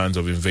have no plans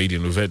of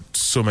invading. We've had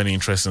so many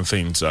interesting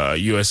things. Some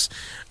U.S.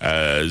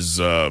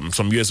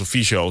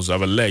 officials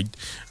have alleged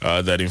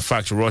that, in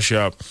fact,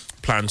 Russia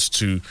plans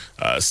to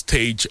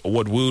stage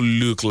what will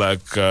look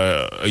like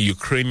a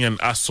Ukrainian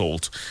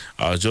assault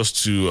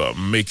just to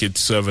make it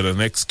serve as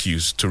an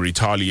excuse to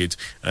retaliate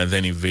and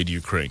then invade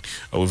Ukraine.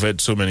 We've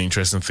had so many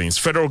interesting things.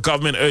 Federal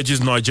government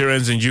urges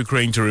Nigerians in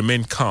Ukraine to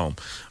remain calm.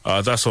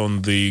 That's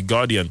on The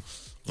Guardian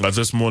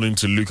this morning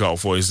to look out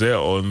for. Is there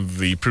on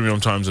the Premium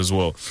Times as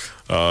well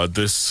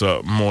this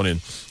morning.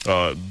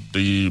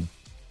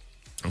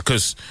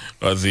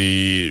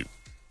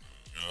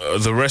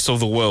 The rest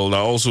of the world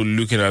are also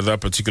looking at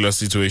that particular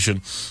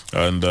situation,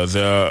 and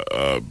they're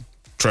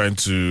trying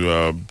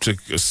to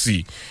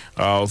see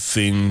how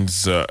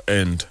things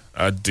end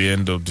at the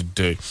end of the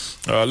day.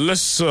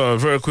 Let's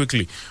very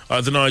quickly.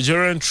 The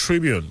Nigerian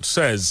Tribune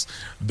says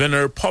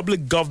Benin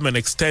Republic government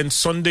extends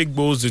Sunday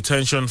Igboho's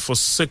detention for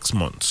 6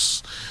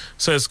 months.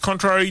 Says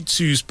contrary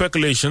to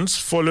speculations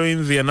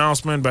following the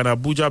announcement by an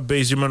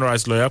Abuja-based human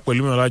rights lawyer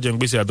Pelumi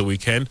Olajengbesi at the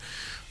weekend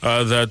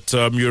that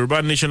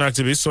Yoruba Nation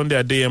activist Sunday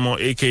Adeyemo,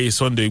 aka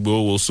Sunday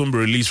Igboho, will soon be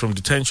released from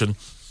detention,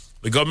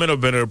 the government of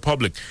Benin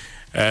Republic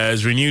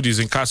has renewed his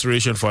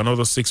incarceration for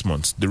another 6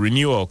 months. The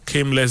renewal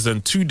came less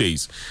than 2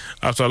 days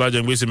after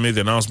Olajengbesi made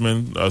the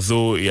announcement,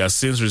 though he has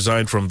since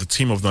resigned from the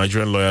team of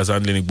Nigerian lawyers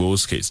handling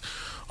Igboho's case.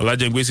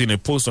 Olajengbesi, in a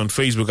post on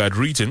Facebook, had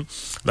written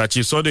that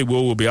Chief Sunday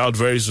Igboho will be out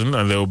very soon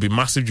and there will be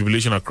massive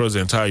jubilation across the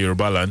entire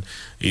Yoruba land.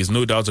 He is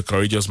no doubt a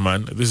courageous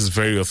man. This is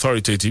very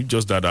authoritative,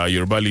 just that our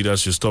Yoruba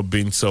leaders should stop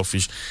being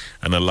selfish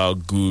and allow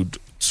good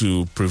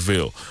to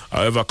prevail.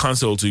 However,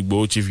 counsel to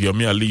Igboho Chief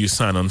Yomi Aliyu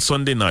San on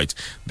Sunday night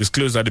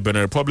disclosed that the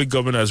Benin Republic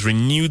government has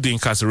renewed the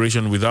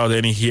incarceration without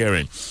any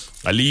hearing.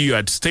 Aliyu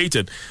had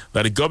stated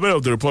that the government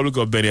of the Republic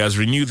of Benin has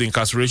renewed the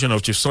incarceration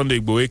of Chief Sunday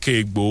Igboho,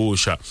 aka Igboho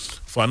Osha,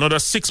 for another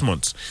 6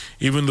 months,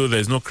 even though there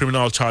is no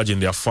criminal charge in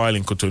their file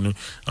in Cotonou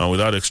and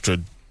without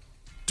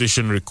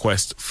extradition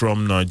request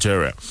from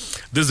Nigeria.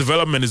 This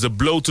development is a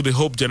blow to the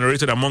hope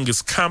generated among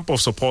his camp of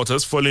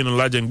supporters following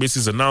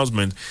Olajengbesi's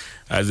announcement,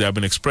 as they have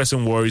been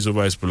expressing worries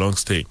over his prolonged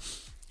stay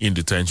in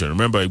detention.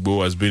 Remember,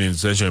 Igboho has been in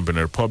detention in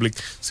Benin Republic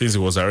since he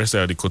was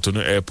arrested at the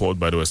Cotonou airport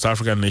by the West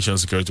African Nation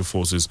Security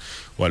Forces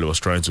while he was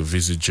trying to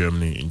visit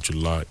Germany in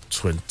July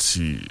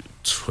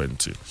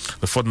 2020.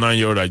 The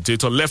 49-year-old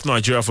agitator left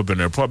Nigeria for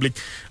Benin Republic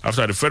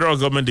after the federal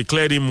government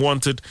declared him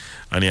wanted,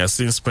 and he has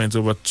since spent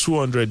over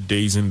 200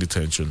 days in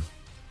detention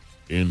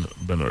in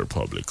Benin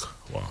Republic.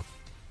 Wow.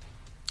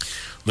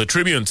 The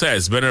Tribune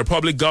says Benin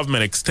Republic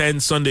government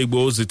extends Sunday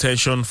Igboho's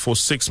detention for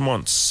 6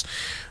 months.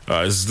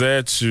 Is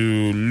there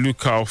to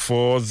look out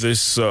for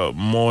this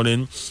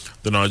morning.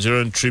 The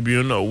Nigerian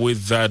Tribune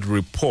with that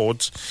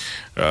report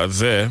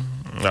there.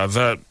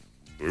 That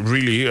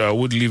really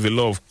would leave a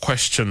lot of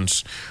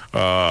questions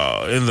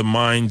in the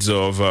minds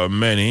of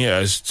many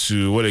as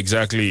to what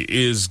exactly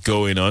is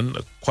going on.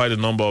 Quite a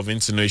number of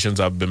insinuations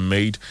have been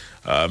made.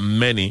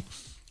 Many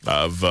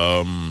have,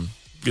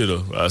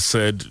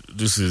 said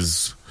this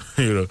is,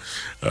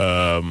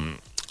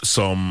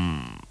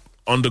 some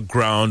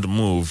underground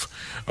move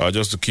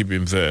just to keep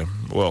him there.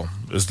 Well,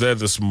 it's there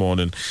this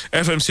morning.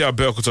 FMC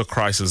Abeokuta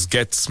crisis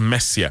gets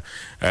messier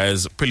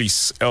as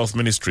police health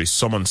ministry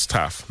summons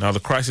staff. Now, the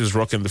crisis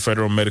rocking the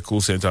Federal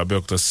Medical Center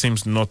Abeokuta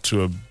seems not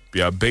to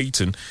be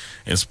abating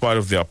in spite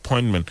of the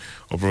appointment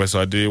of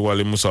Professor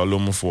Adewale Musa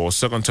Olomu for a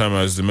second time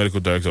as the medical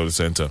director of the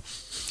center.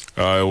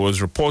 It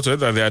was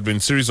reported that there had been a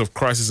series of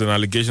crises and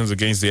allegations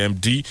against the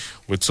MD,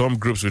 with some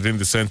groups within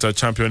the center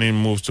championing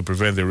moves to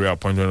prevent the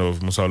reappointment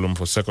of Musa Olomu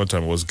for a second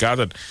time. It was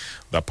gathered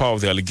that part of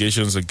the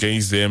allegations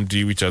against the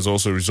MD, which has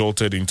also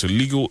resulted into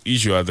legal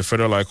issue at the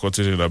Federal High Court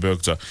in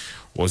Abeokuta,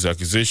 was the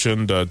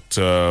accusation that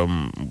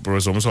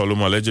Professor Musa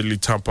Olomu allegedly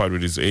tampered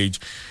with his age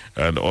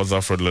and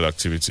other fraudulent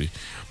activity.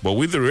 But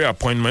with the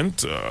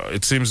reappointment,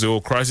 it seems the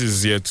whole crisis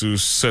is yet to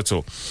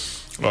settle.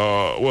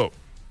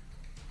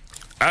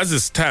 As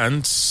it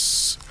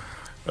stands,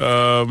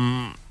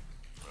 the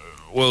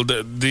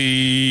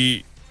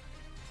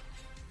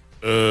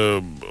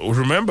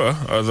remember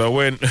that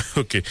when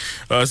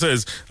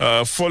says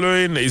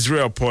following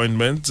Israel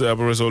appointment,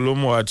 Professor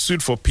Olomo had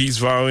stood for peace,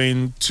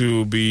 vowing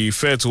to be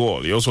fair to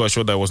all. He also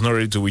assured that he was not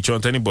ready to witch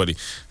hunt anybody,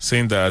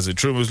 saying that as a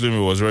true Muslim he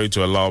was ready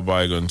to allow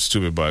bygones to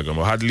be bygones.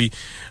 But hardly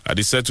had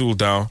he settled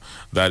down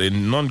that a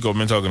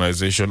non-governmental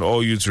organization,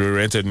 All Youth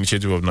Reoriented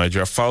Initiative of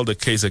Nigeria, filed a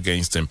case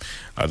against him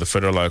at the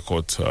Federal High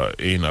Court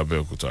in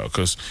Abeokuta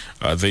because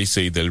they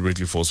say he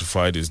deliberately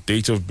falsified his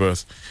date of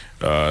birth.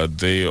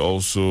 They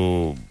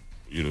also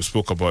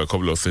spoke about a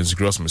couple of things: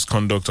 gross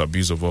misconduct,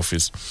 abuse of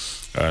office,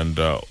 and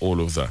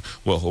all of that.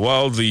 Well,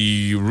 while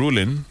the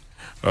ruling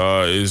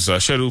is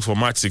scheduled for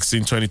March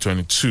 16,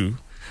 2022,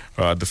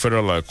 the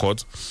Federal High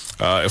Court,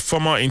 a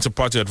former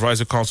Inter-Party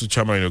Advisory Council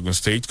chairman in Ogun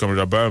State,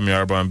 Comrade Abayomi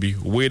Arabambi,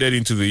 waded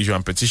into the issue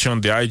and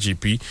petitioned the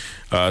IGP,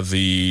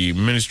 the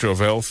Ministry of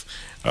Health,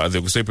 the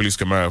Ogun State Police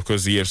Command, of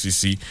course, the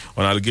EFCC,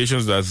 on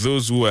allegations that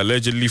those who were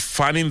allegedly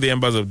fanning the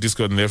embers of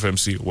discord in the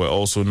FMC were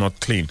also not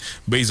clean.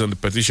 Based on the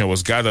petition, it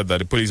was gathered that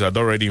the police had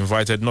already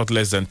invited not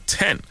less than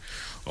 10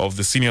 of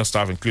the senior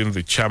staff, including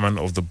the chairman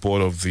of the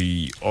board of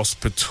the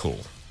hospital.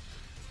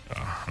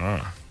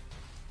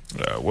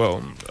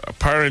 Well,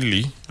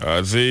 apparently,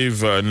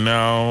 they've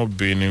now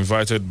been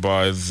invited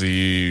by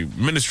the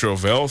Ministry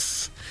of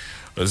Health.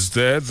 Was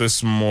there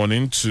this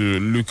morning to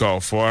look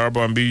out for.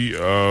 Arabambi,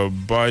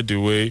 by the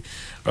way,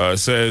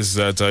 says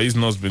that he's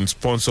not been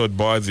sponsored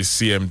by the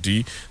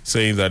CMD,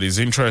 saying that his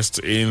interest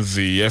in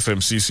the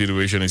FMC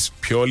situation is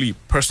purely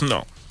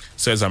personal.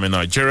 Says, I'm a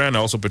Nigerian, I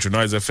also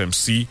patronize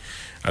FMC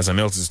as an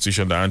health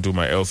institution that handle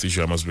my health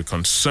issue. I must be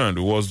concerned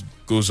with what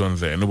goes on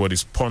there.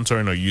 Nobody's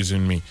sponsoring or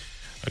using me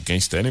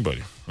against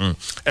anybody.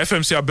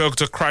 FMC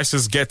Abeokuta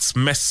crisis gets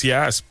messier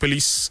as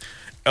police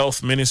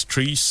health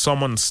ministry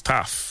summon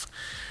staff.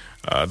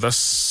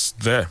 That's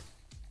there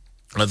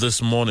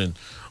this morning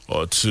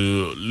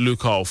to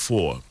look out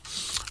for.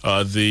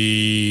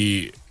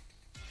 The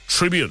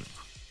Tribune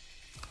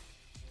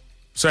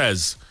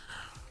says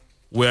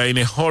we're in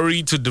a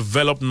hurry to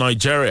develop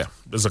Nigeria.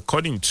 That's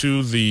according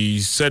to the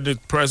Senate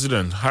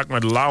President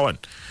Ahmed Lawan,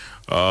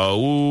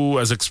 who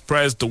has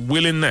expressed the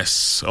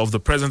willingness of the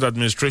present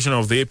administration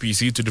of the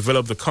APC to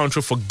develop the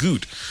country for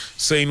good,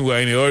 saying we're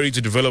in a hurry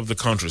to develop the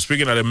country.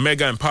 Speaking at a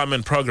mega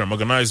empowerment program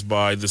organized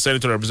by the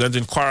senator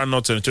representing Kwara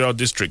North Senatorial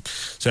District,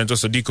 Senator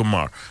Sadiq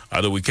Umar,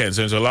 at the weekend,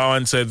 Senator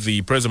Lawan said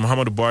the President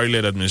Muhammadu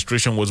Buhari-led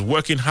administration was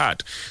working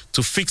hard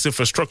to fix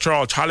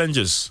infrastructural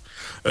challenges,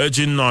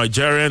 urging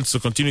Nigerians to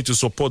continue to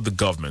support the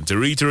government. He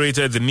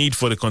reiterated the need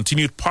for the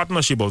continued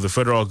partnership of the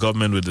federal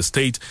government with the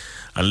state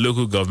and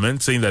local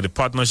government, saying that the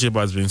partnership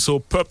has been so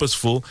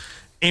purposeful,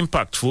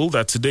 impactful,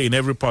 that today in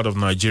every part of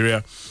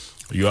Nigeria,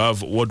 you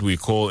have what we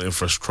call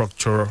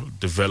infrastructure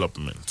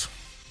development.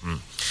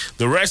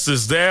 The rest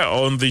is there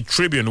on the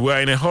Tribune.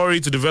 We're in a hurry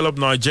to develop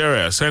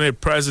Nigeria. Senate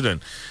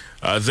President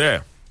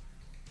there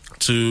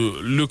to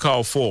look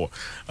out for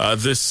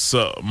this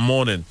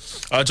morning.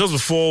 Just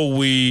before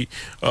we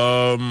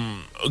go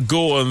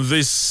on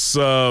this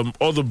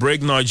other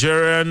break,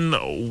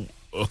 Nigerian...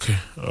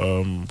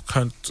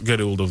 can't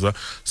get hold of that.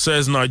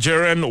 Says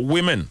Nigerian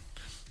women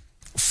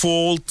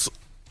fault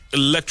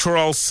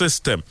electoral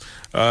system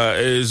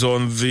is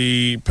on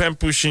the pen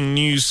pushing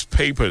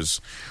newspapers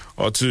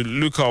to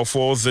look out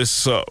for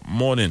this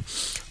morning.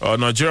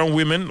 Nigerian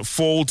women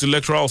fault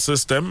electoral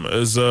system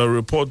is a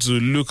report to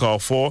look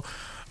out for.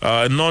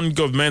 A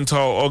non-governmental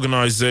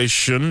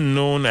organization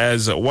known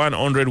as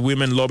 100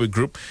 Women Lobby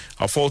Group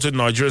have faulted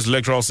Nigeria's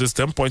electoral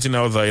system, pointing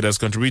out that it has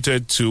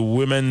contributed to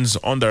women's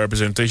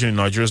underrepresentation in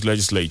Nigeria's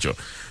legislature.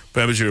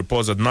 Pembrokeshire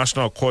reports that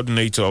national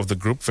coordinator of the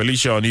group,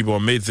 Felicia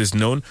Onibo, made this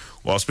known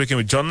while speaking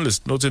with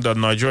journalists, noting that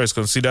Nigeria is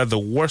considered the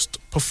worst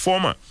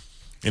performer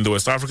in the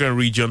West African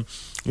region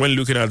when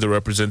looking at the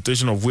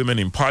representation of women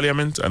in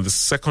parliament, and the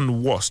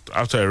second worst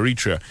after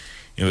Eritrea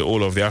in the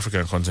whole of the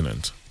African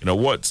continent. You know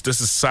what?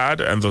 This is sad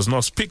and does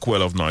not speak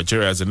well of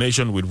Nigeria as a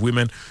nation, with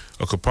women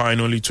occupying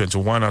only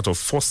 21 out of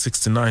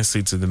 469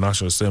 seats in the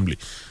National Assembly.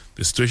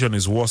 The situation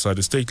is worse at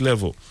the state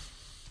level,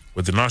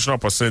 with the national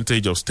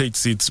percentage of state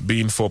seats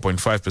being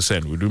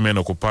 4.5%, with women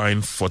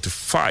occupying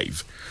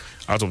 45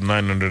 out of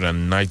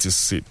 990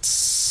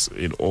 seats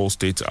in all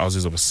state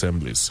houses of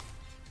assemblies.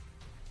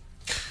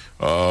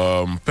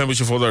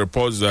 Pembrokeshire further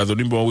reports that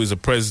Odimbo, who is the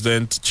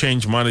president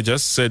change manager,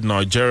 said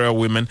Nigeria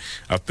women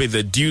have paid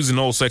their dues in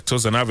all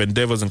sectors and have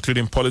endeavors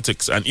including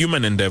politics and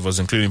human endeavors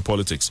including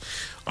politics,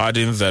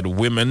 adding that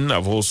women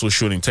have also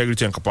shown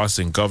integrity and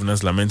capacity in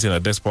governance, lamenting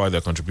that despite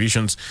their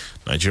contributions,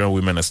 Nigerian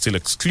women are still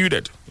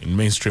excluded in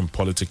mainstream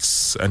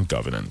politics and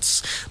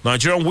governance.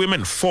 Nigerian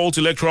women fault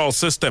electoral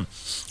system.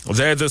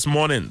 There this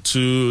morning to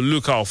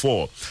look out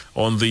for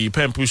on the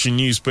pen pushing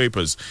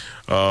newspapers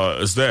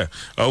is there.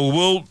 We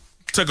will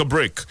take a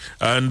break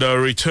and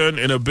return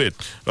in a bit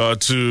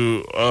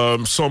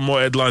to some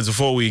more headlines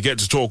before we get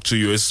to talk to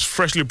you. It's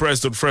freshly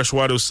pressed at Fresh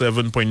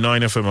 107.9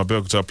 FM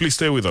Abeokuta. Please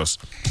stay with us.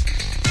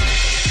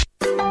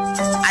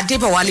 At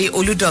Adebowale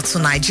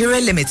Oludotu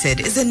Nigeria Limited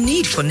is a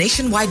need for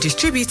nationwide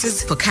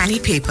distributors for Canny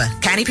Paper.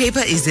 Canny Paper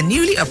is the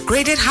newly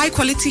upgraded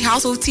high-quality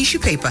household tissue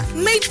paper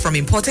made from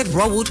imported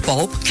raw wood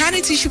pulp. Canny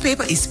tissue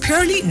paper is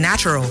purely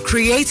natural,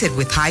 created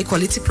with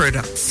high-quality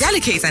products.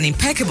 Delicate and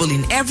impeccable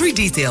in every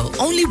detail,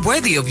 only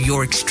worthy of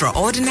your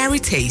extraordinary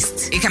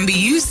taste. It can be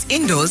used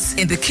indoors,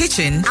 in the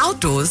kitchen,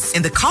 outdoors,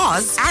 in the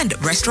cars, and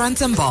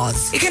restaurants and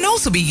bars. It can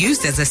also be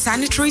used as a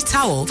sanitary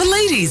towel for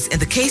ladies in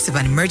the case of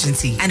an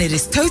emergency, and it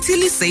is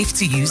totally safe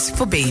to use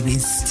for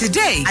babies.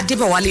 Today,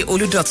 Adebowale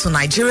Oludotu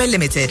Nigeria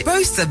Limited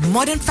boasts of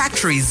modern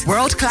factories,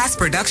 world-class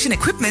production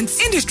equipment,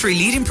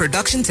 industry-leading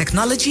production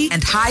technology,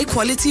 and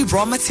high-quality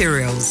raw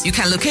materials. You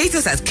can locate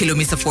us at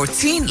Kilometer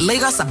 14,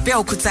 Lagos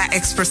Abeokuta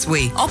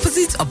Expressway,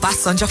 opposite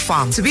Obasanjo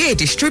Farm. To be a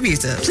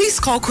distributor, please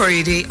call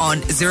Korede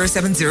on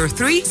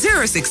 0703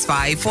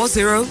 065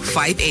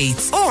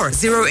 4058 or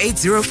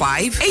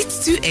 0805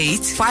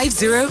 828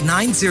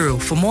 5090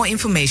 for more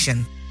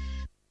information.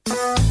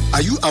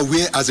 Are you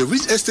aware, as a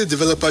real estate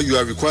developer, you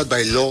are required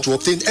by law to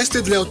obtain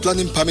estate layout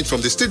planning permit from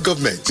the state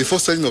government before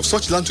selling of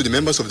such land to the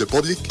members of the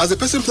public? As a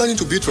person planning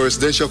to build for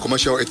residential,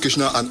 commercial,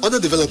 educational, and other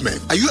development,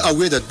 are you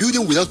aware that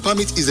building without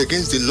permit is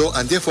against the law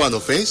and therefore an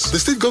offense? The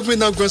state government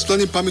now grants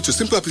planning permit to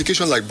simple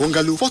application like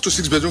bungalow, 4 to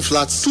 6 bedroom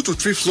flats, 2 to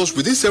 3 floors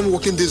within 7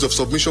 working days of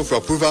submission for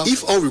approval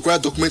if all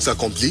required documents are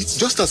complete,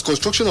 just as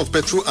construction of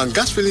petrol and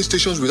gas filling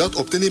stations without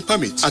obtaining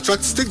permits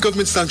attract state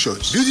government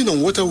sanctions. Building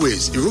on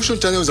waterways, erosion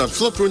channels, and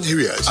flood-prone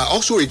areas are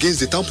also against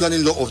the town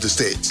planning law of the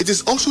state. It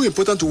is also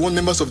important to warn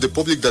members of the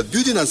public that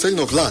building and selling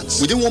of lands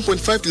within 1.5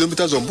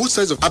 kilometers on both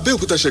sides of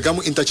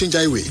Abeokuta-Shagamu Interchange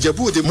Highway,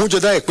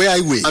 Ijebu-Ode-Mojoda-Ekpe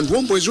Highway, and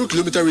 1.0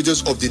 kilometer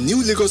radius of the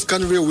new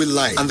Lagos-Kano Railway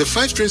line and the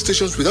 5 train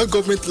stations without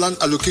government land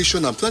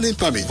allocation and planning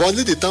permit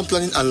violate the town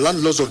planning and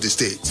land laws of the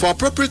state. For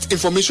appropriate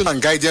information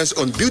and guidance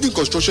on building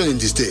construction in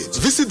the state,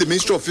 visit the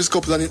Ministry of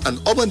Physical Planning and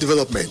Urban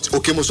Development,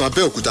 Okemoso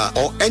Abeokuta,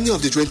 or any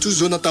of the 22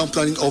 zonal town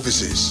planning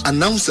offices.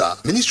 Announcer,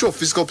 Ministry of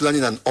Physical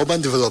Planning and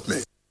Urban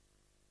Development.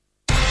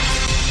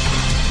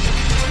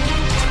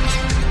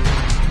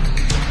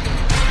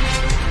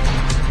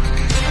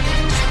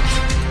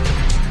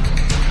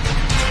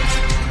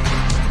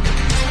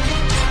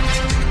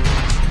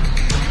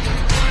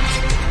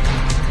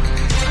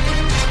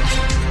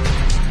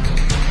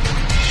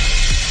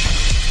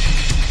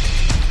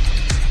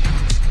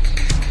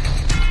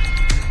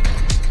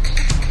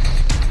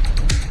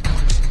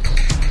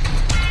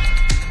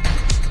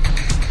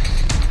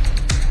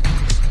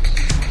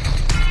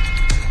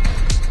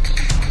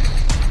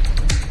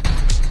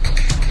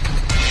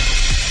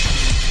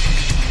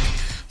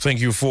 Thank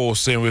you for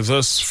staying with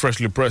us.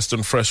 Freshly pressed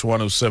on Fresh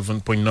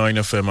 107.9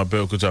 FM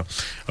Abeokuta.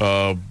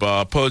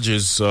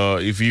 Apologies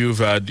if you've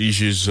had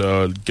issues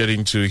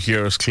getting to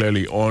hear us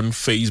clearly on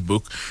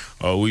Facebook.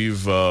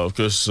 We've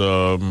just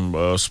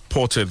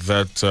spotted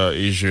that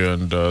issue,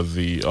 and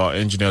our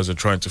engineers are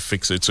trying to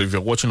fix it. So if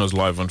you're watching us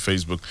live on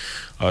Facebook,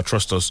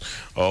 trust us,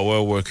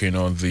 we're working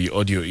on the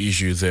audio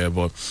issue there.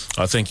 But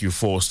thank you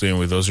for staying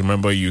with us.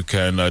 Remember, you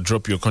can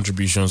drop your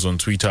contributions on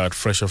Twitter at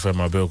Fresh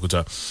FM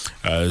Abeokuta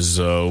as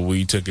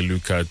we take a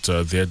look at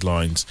the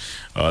headlines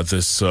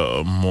this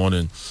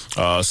morning.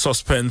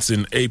 Suspense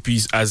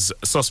as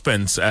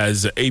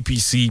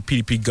APC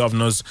PDP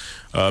governors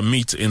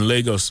meet in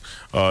Lagos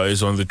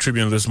is on the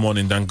Tribune this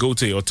morning.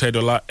 Dangote,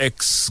 Otedola,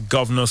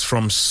 ex-governors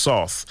from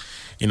South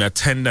in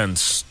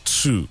attendance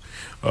too.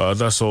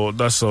 That's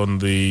on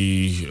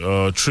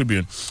the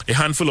Tribune. A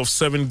handful of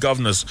 7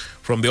 governors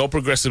from the All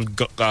Progressive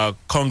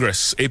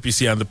Congress,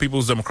 APC, and the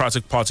People's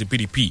Democratic Party,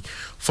 PDP,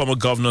 former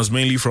governors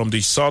mainly from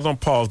the southern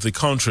part of the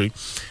country,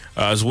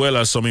 as well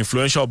as some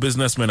influential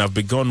businessmen, have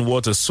begun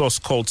what a source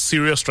called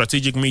serious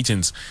strategic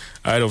meetings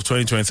ahead of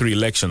 2023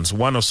 elections.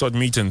 One of such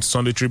meetings,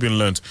 Sunday Tribune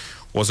learned,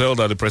 was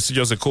held at the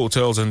prestigious Eco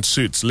Hotels and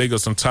Suites,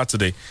 Lagos, on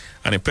Saturday.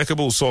 An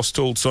impeccable source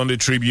told Sunday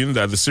Tribune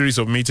that the series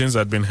of meetings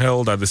had been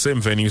held at the same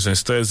venue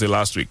since Thursday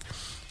last week.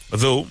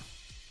 Though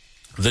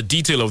the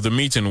detail of the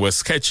meeting was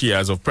sketchy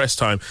as of press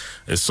time,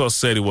 a source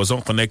said it was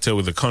unconnected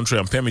with the country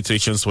and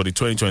permutations for the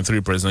 2023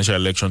 presidential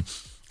election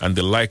and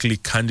the likely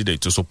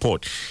candidate to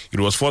support. It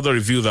was further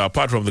revealed that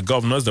apart from the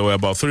governors, there were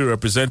about 3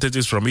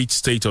 representatives from each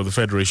state of the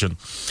federation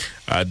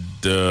at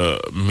the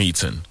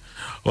meeting.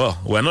 Well,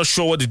 we're not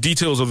sure what the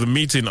details of the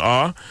meeting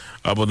are,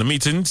 but the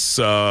meeting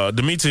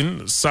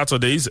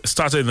Saturdays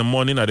started in the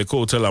morning at the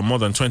hotel, and more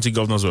than 20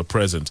 governors were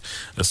present.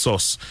 A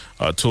source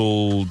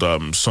told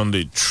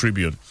Sunday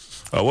Tribune.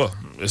 Well,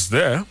 it's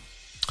there.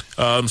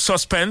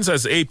 Suspense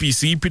as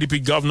APC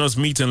PDP governors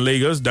meet in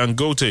Lagos.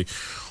 Dangote,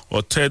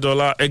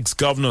 Otedola,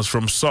 ex-governors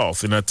from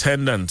South in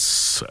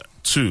attendance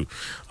too.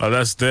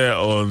 That's there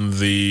on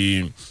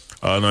the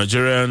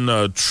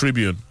Nigerian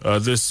Tribune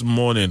this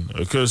morning.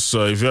 Because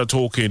if you're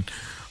talking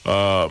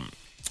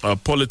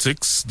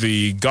politics,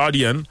 the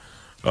Guardian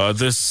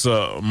this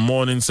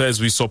morning says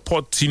we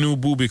support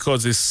Tinubu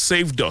because he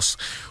saved us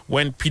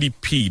when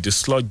PDP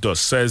dislodged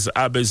us, says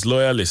Abe's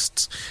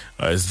loyalists.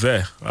 Is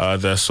there.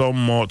 There's some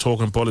more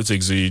talking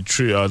politics.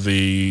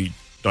 The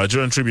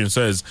Nigerian Tribune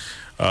says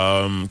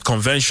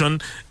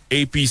convention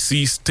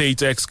APC state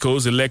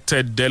excos,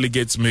 elected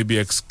delegates may be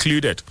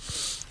excluded.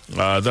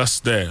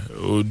 That's there.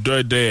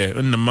 There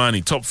in the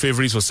money. Top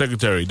favorites for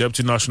secretary,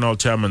 deputy national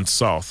chairman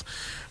South.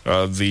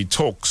 The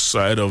talks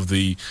ahead of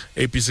the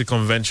APC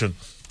convention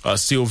are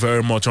still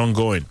very much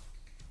ongoing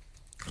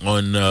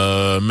on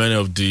many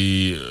of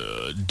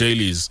the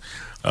dailies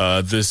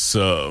this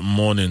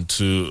morning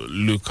to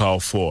look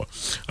out for.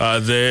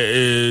 There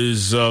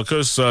is, of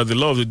course, the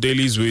law of the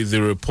dailies with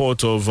the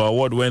report of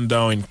what went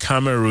down in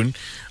Cameroon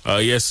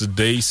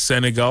yesterday.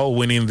 Senegal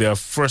winning their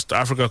first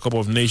Africa Cup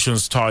of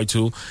Nations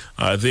title.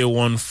 They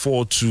won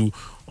 4-2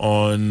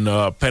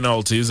 on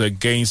penalties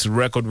against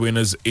record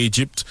winners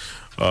Egypt.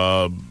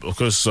 Of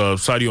course,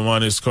 Sadio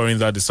Mane scoring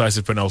that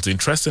decisive penalty.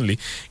 Interestingly,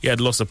 he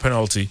had lost a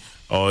penalty,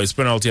 or his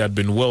penalty had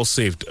been well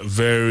saved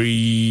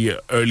very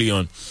early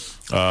on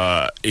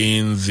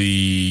in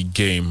the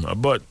game.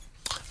 But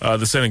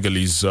the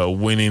Senegalese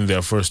winning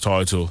their first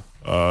title.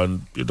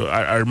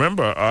 I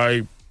remember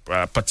I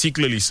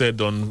particularly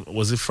said on,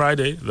 was it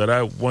Friday, that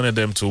I wanted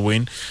them to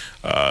win.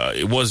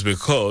 It was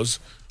because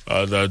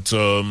that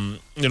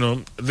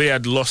they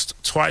had lost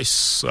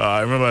twice.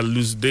 I remember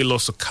they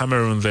lost to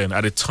Cameroon then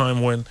at a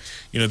time when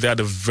they had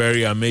a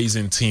very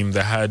amazing team.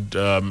 They had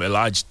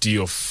Elijah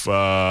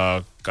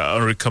Diop,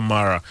 Henri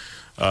Camara,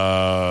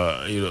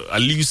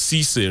 Aliou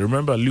Cisse.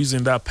 Remember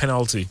losing that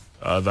penalty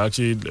that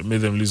actually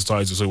made them lose the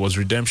title. So it was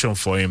redemption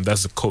for him.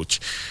 That's the coach.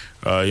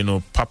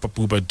 Papa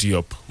Bouba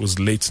Diop was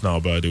late now,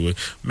 by the way.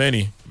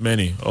 Many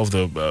of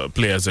the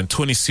players, and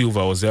Tony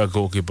Silva was their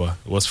goalkeeper.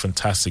 It was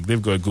fantastic.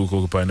 They've got a good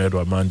goalkeeper in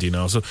Edouard Mendy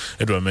now, so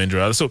Edouard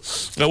Mendy. So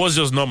that was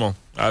just normal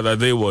that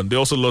they won. They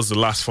also lost the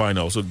last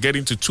final, so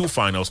getting to 2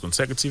 finals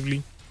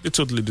consecutively, they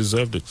totally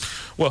deserved it.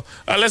 Well,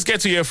 let's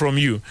get to hear from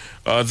you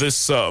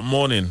this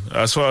morning.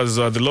 As far as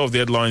the law of the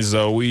headlines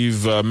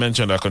we've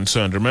mentioned are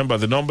concerned, remember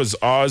the numbers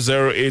are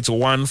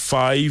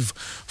 0815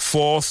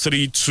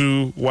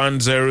 432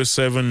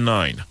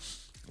 1079,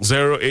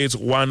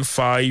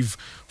 0815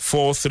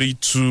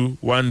 432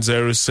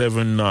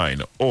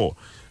 1079, or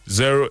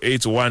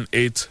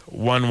 0818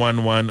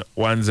 111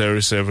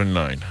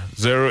 1079,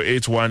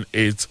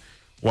 0818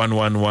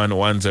 111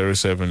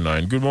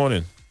 1079. Good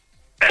morning.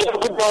 Hello,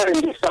 good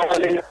morning, Mr.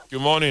 Wale.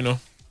 Good morning,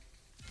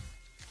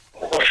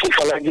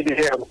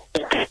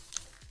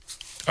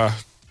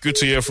 good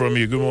to hear from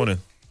you. Good morning.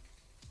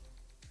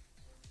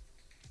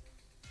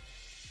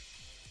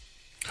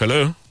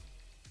 Hello?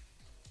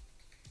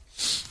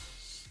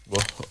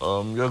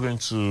 Well, you're going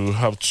to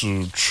have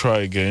to try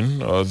again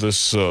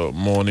this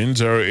morning.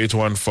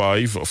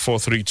 0815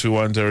 432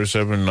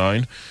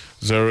 1079,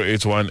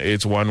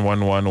 0818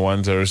 111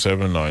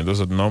 1079.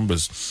 Those are the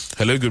numbers.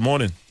 Hello, good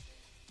morning.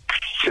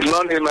 Good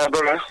morning, my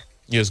brother.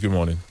 Yes, good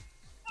morning.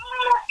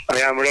 I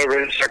am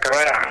Reverend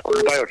Zachariah.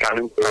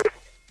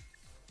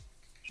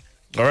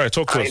 All right,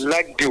 talk to us. I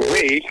like the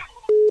way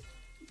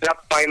that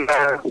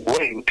final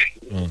went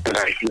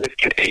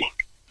yesterday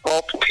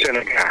up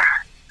Senegal.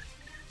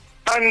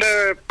 And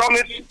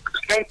promise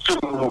sent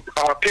to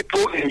our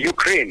people in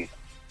Ukraine.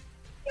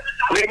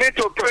 They need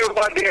to pray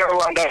over there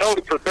and how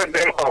to protect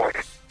them all.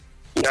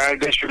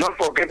 They should not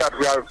forget that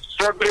we are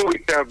struggling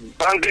with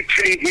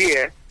banditry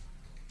here.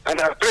 And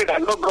I pray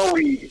that Lord God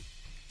will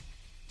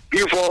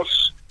give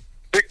us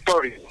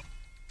victory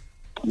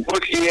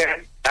both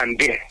here and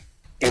there.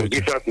 In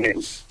Jesus'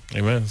 name.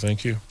 Amen.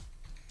 Thank you.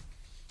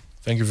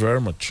 Thank you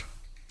very much.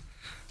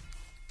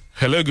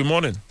 Hello, good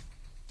morning.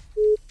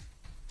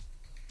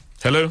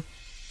 Hello?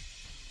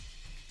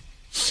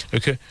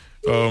 Okay.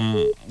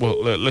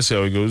 Well, let's see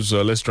how it goes.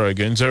 Let's try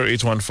again.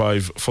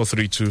 0815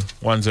 432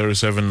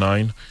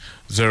 1079.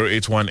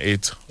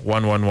 0818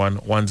 111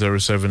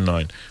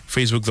 1079.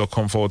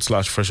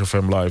 Facebook.com/Fresh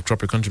FM Live.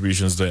 Drop your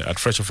contributions there at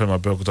Fresh FM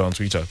Abeokuta on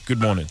Twitter.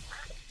 Good morning.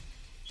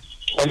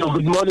 Hello,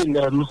 good morning,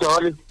 Mr.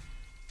 Wale.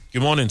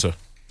 Good morning, sir.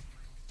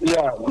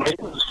 Yeah.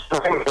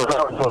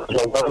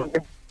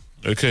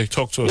 Okay,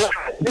 talk to us.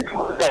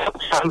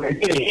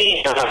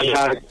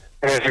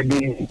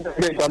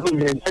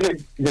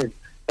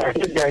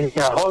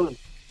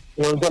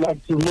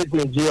 To make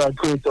Nigeria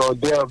great or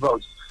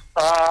thereabouts.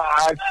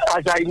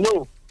 As I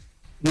know,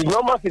 the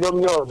normal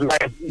phenomenon of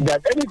life is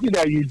that anything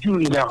that you do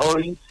in a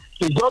hurry,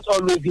 it not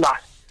always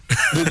last.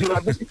 The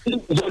durability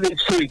is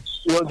always fake,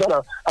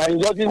 and it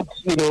doesn't,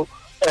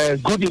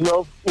 good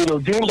enough,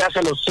 doing that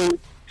kind of thing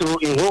to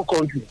a whole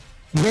country.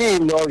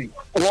 Being in hurry,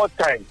 what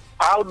time,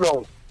 how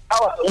long,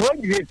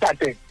 when did they start?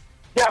 They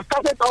have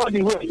started all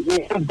the way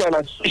in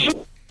Ghana.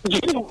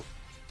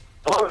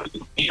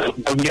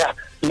 Yeah,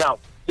 now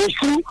they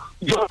should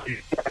just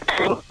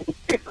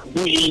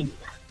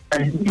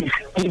and if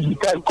the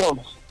time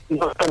comes.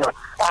 And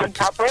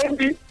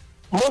apparently,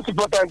 most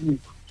importantly,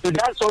 so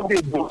that Sunday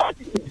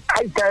it's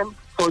high time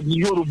for the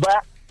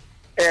Yoruba,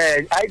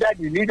 either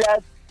the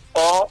leaders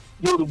or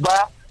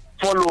Yoruba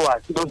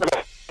followers,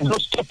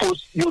 those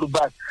supposed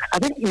Yorubas. I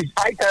think it's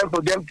high time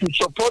for them to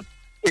support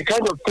a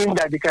kind of thing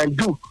that they can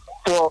do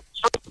for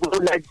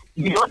like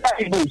the other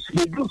Igbos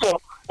they do for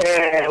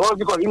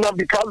what's it called,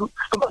 Nnamdi Kanu.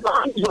 Because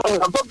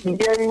I'm not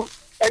hearing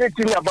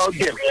anything about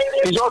them.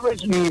 It's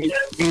always we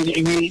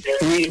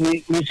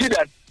see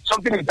that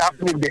something is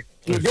happening there.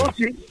 We don't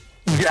see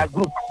their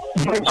group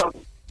doing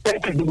something.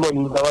 Thank you, good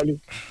morning, Zawali.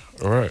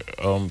 All right.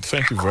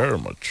 Thank you very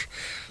much.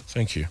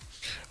 Thank you.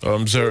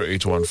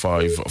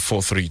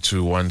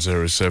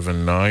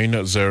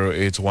 0815-432-1079,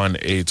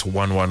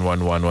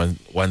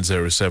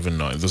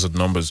 0818-1111-1079. Those are the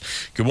numbers.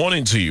 Good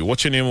morning to you.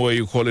 What's your name? Where are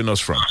you calling us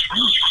from?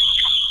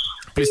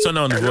 Please turn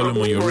down the volume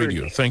on your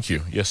radio. Thank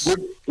you. Yes.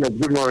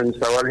 Good morning,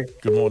 Zawali.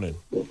 Good morning.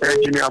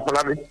 Jimmy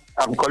Afolabi.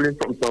 I'm calling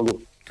from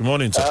Togo. Good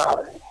morning,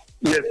 sir.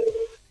 Yes.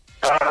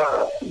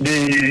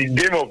 The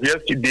game of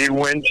yesterday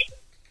went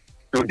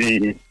to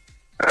the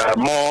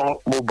more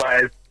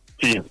mobile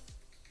team.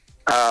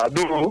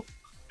 Though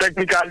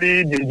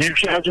technically the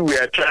Egyptians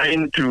were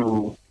trying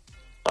to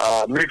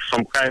make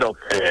some kind of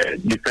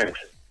defense.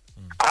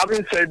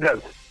 Having said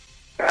that,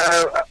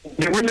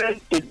 the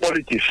women in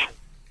politics.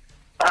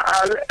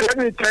 Let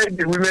me tell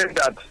the women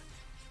that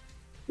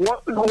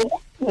what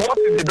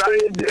is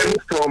dividing them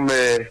from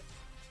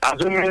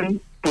assuming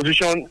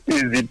position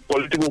is the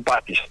political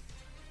parties.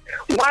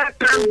 Why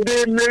can't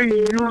they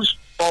make use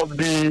of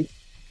the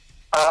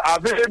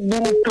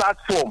available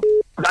platform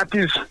that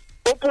is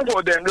open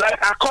for them, like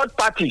Accord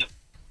Party?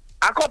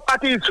 Accord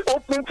Party is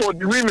open for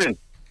the women.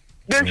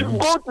 They should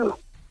go to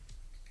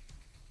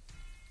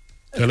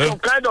some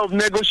kind of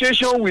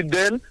negotiation with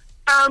them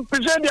and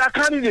present their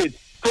candidate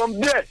from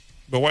there.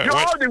 But why?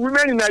 All the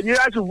women in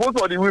Nigeria should vote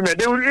for the women.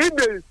 They will, if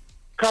they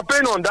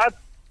campaign on that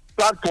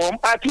platform,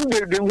 I think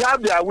they will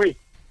have their way.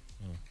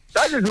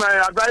 That is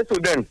my advice to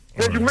them.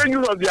 They should make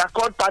use of the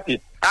Accord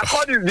Party.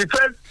 Accord is the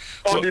first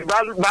on the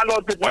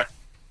ballot paper.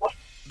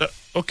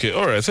 Okay,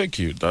 all right, thank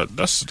you.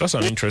 That's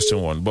an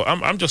interesting one. But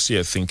I'm just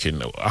here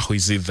thinking, how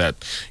is it that,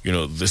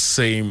 the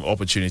same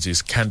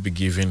opportunities can be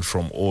given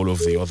from all of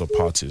the other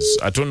parties?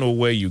 I don't know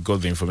where you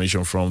got the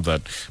information from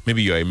that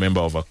maybe you're a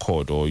member of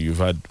Accord or you've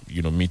had,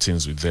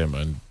 meetings with them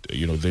and,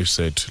 they've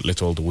said,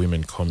 let all the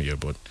women come here.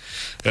 But,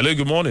 hello,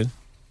 good morning.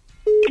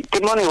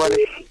 Good morning, Wale.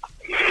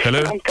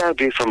 Hello. I'm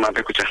Kalbi from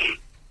Abeokuta.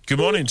 Good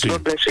morning to you.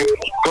 God bless you.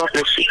 God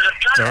bless you.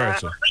 All right,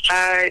 sir.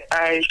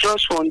 I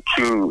just want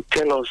to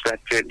tell us that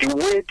the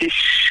way this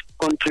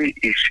country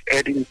is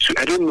heading to,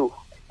 I don't know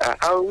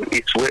how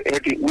it's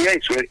heading, where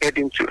it's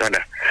heading to.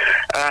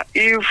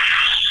 If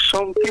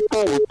some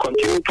people will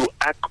continue to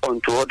act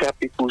onto other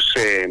people's,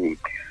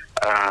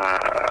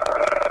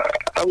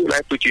 how will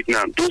I put it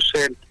now? Those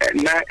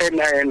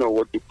NIN or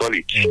what you call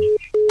it.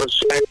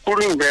 Because I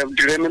couldn't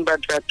remember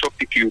that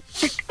topic you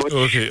picked.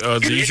 Okay,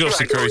 the issue of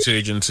security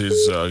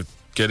agencies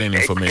getting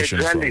information.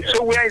 Exactly.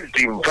 So where is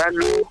the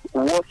value,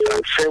 worth,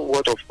 and fair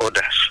word of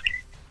others?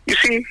 You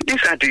see,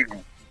 these are the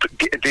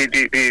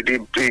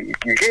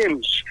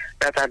games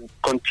that are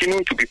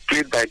continuing to be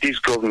played by this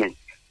government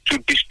to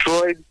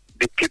destroy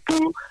the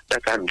people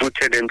that have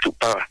voted them to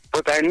power.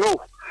 But I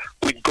know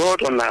with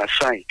God on our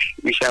side,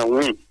 we shall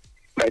win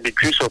by the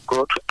grace of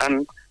God.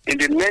 And in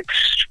the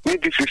next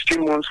maybe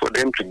 15 months for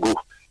them to go,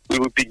 we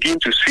will begin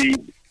to see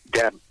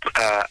their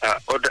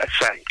other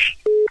side.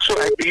 So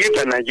I believe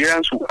the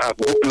Nigerians who are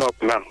woken up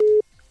now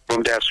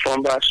from their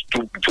slumbers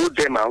to vote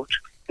them out.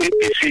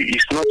 APC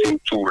is nothing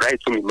to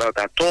write home about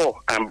at all,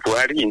 and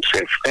Buhari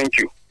himself. Thank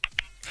you.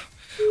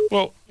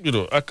 Well,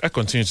 I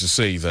continue to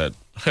say that.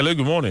 Hello,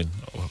 good morning.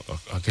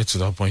 I'll get to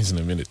that point in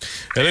a minute.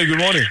 Hello, good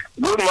morning.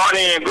 Good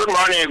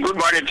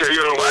morning to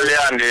you, Wale,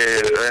 and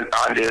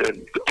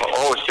the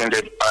host in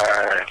the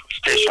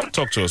station.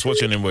 Talk to us.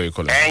 What's your name? Where are you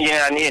calling?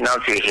 Engineer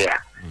Nancy here.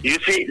 You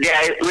see,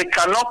 we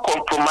cannot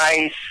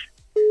compromise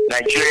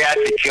Nigeria's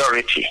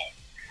security,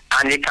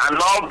 and it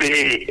cannot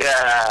be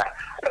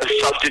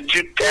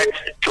substituted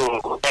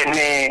to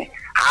any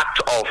act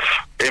of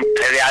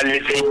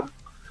imperialism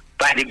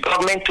by the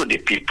government to the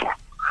people.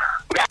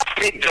 We have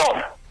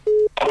freedom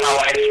of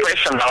our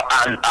expression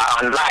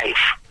and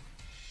life,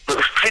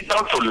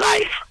 freedom to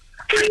life,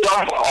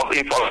 freedom of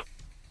information.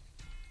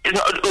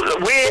 Because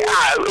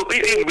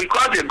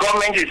the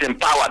government is in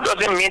power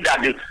doesn't mean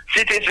that the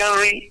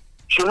citizenry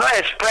should not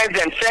express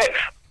themselves,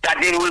 that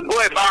they will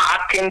go about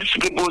hacking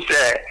people's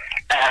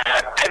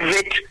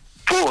private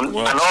phone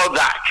and all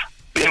that,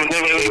 in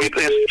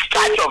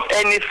spite of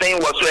anything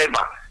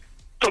whatsoever.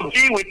 To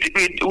be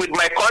with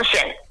my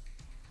conscience.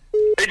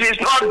 It is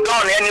not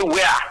done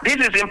anywhere. This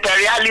is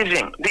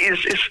imperialism.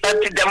 This is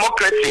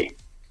anti-democracy.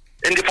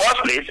 In the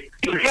first place,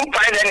 you didn't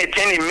find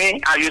anything in me,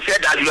 and you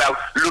said that you are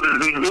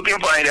looking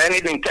for any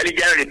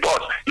intelligent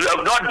reports. You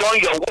have not done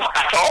your work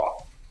at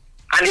all,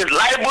 and is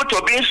liable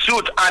to be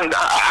sued and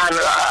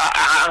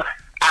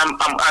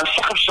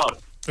sanctioned.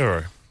 All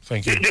right,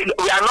 thank you.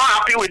 We are not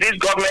happy with this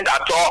government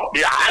at all.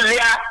 The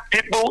earlier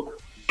people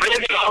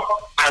break up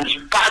and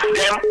spark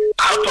them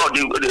out of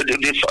the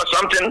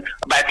something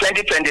by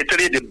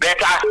 2023, the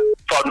better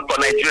for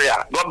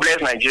Nigeria. God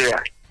bless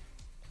Nigeria.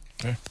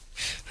 Okay.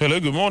 Hello,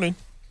 good morning.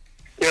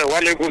 Yeah,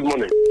 Wale, good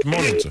morning. Good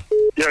morning, sir.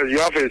 Yeah, you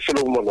have a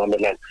Solomon on the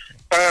line.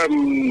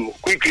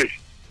 Quickly,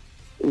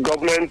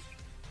 government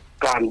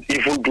can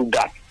even do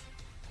that.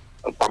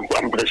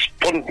 I'm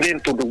responding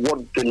to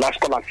what the last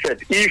caller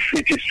said. If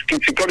it is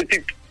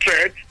security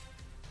threat,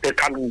 they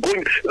can go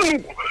in.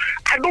 Look,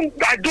 I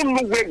don't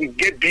know where we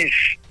get this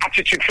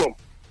attitude from.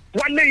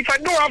 One day, if I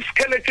don't have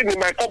skeleton in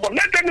my cupboard,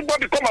 let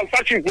anybody come and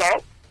search it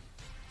now.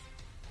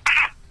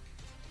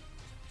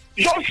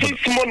 Just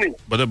this money.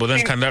 But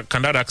then can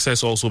that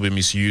access also be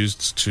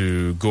misused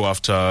to go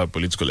after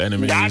political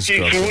enemies? That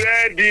is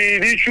where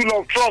the issue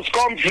of trust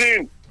comes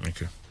in.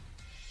 Okay.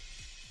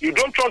 You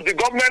don't trust the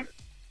government.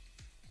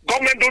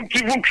 Government don't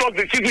even trust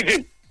the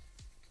citizen.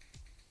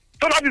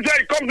 So that is where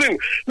it comes in.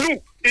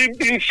 Look,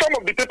 in some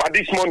of the paper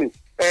this morning,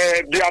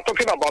 they are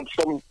talking about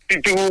some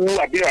people who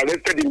have been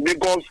arrested in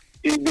Lagos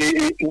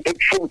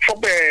from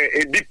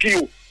a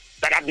DPO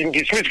that have been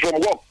dismissed from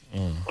work.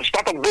 As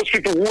part of those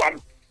people who are...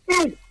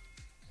 Look,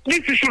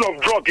 this issue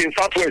of drug in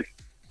Southwest,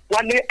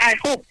 one day I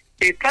hope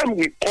a time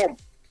will come.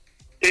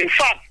 In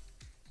fact,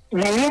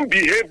 we won't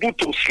be able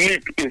to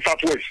sleep in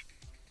Southwest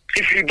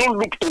if you don't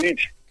look to it.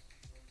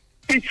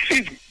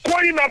 It's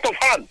going out of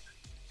hand.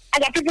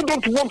 Our people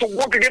don't want to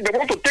work again. They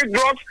want to take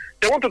drugs.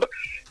 They want to...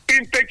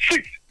 In page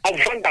 6 of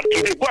Vanguard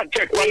today, go and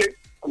check, Wale.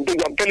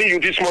 I'm telling you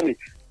this morning.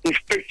 In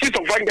page 6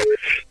 of Vanguard,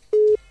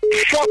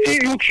 40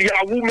 youth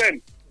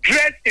women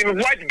dressed in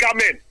white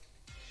garments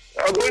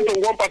are going to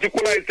one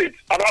particular estate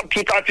around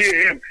 2:30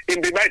 a.m.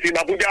 in the night in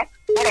Abuja.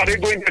 What are they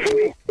going to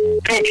do?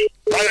 When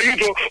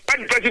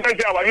the president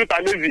says our youth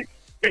are lazy,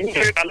 people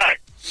say it a lie.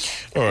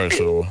 All right,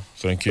 so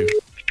thank you.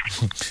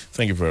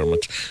 Thank you very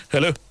much.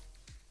 Hello.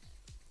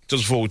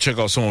 Just before we check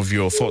out some of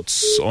your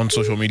thoughts on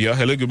social media.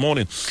 Hello, good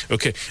morning.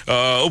 Okay,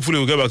 hopefully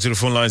we'll get back to the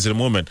phone lines in a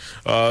moment.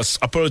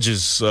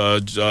 Apologies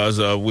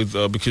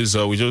because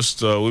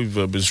we've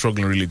been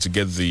struggling really to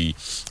get the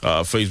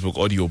Facebook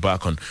audio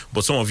back on.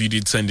 But some of you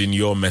did send in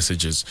your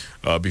messages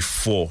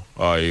before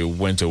I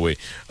went away.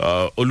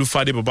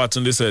 Olufade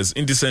Babatunde says,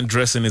 indecent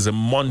dressing is a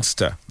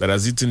monster that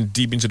has eaten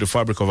deep into the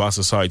fabric of our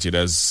society. It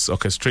has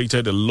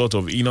orchestrated a lot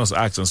of heinous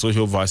acts and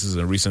social vices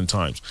in recent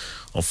times.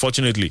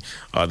 Unfortunately,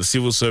 the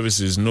civil service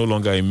is no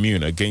longer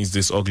immune against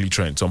this ugly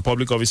trend. Some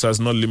public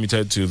officers, not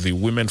limited to the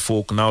women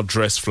folk, now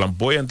dress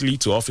flamboyantly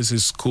to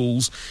offices,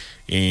 schools,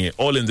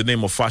 all in the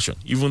name of fashion.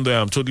 Even though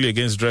I'm totally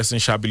against dressing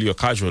shabbily or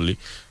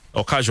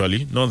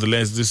casually,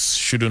 nonetheless, this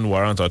shouldn't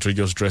warrant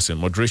outrageous dressing.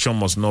 Moderation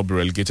must not be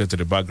relegated to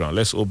the background.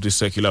 Let's hope this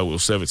circular will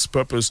serve its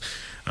purpose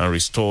and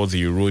restore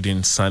the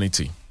eroding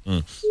sanity.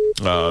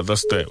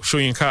 That's there.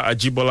 Shoyinka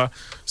Ajibola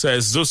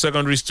says those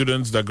secondary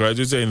students that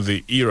graduated in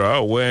the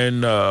era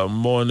when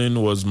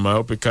mourning was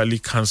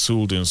myopically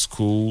cancelled in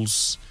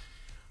schools,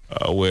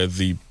 where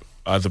the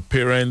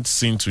parents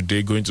seen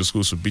today going to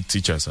schools to beat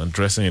teachers and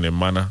dressing in a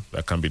manner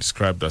that can be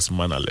described as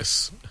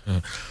mannerless.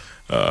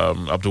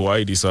 Abdul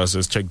Wahid Issa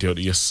says, check the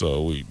audio. Yes,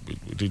 we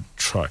did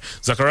try.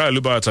 Zachariah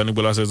Luba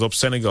Tanibola says, up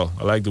Senegal.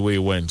 I like the way it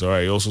went. All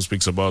right. He also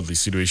speaks about the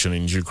situation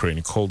in Ukraine.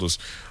 He called us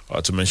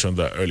to mention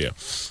that earlier.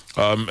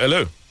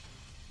 Hello.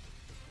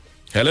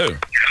 Hello.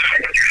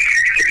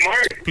 Good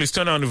morning. Please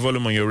turn down the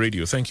volume on your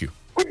radio. Thank you.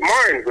 Good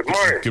morning. Good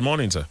morning. Good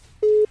morning, sir.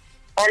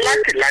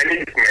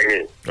 Olakilani is my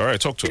name. All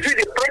right, talk to us. You see,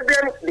 the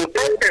problem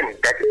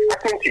that is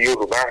happening to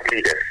Yoruba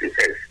leaders is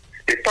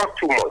they talk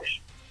too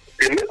much.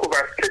 They make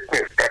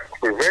overstatements that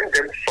prevent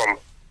them from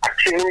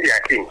achieving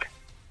their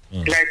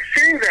aims. Like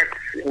saying that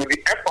with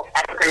the help of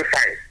African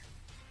science,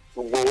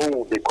 Igboho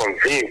will be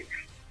convinced.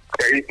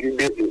 The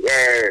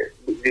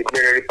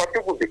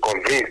Republic will be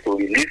convinced to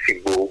release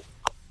Igboho.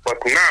 But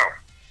now,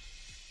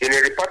 the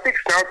Republic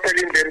is now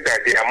telling them that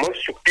they are more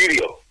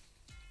superior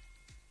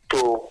to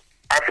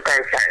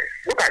African science.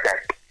 Look at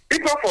that.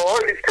 If not for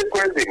all these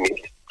statements they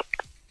make,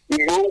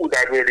 Igboho would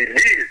have been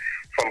released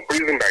from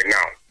prison by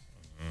now.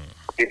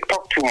 They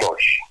talk too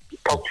much.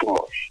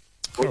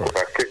 With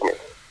overstatement.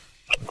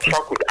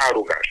 Talk with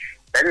arrogance.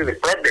 That is the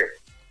problem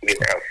they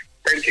have.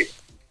 Thank you.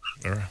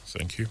 All right,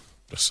 thank you.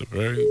 That's a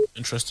very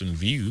interesting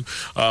view.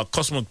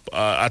 Cosmo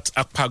at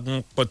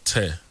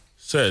Akpagpote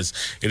says,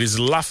 it is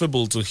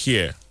laughable to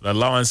hear that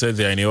Lawan said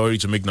they are in a hurry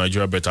to make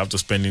Nigeria better after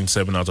spending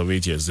 7 out of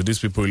 8 years. Do these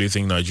people really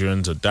think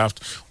Nigerians are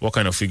daft? What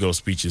kind of figure of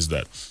speech is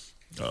that?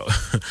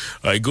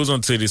 It goes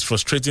on to say it is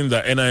frustrating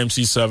that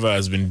NIMC server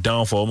has been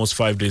down for almost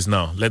 5 days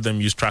now. Let them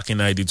use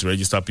tracking ID to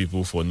register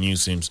people for new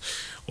SIMs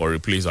or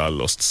replace our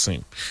lost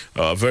SIM.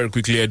 Very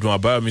quickly, Edwin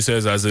Abayomi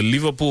says, as a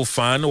Liverpool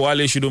fan,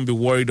 Wale shouldn't be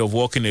worried of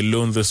walking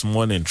alone this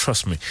morning.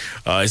 Trust me.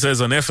 He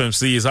says on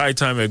FMC, it's high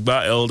time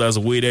Egba elders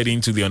waded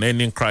into the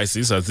unending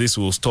crisis, as this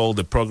will stall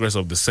the progress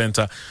of the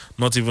centre,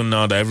 not even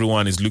now that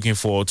everyone is looking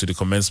forward to the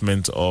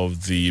commencement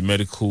of the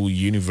medical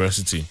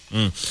university.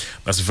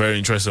 That's a very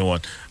interesting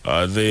one.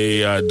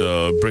 They had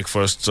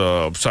breakfast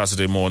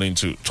Saturday morning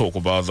to talk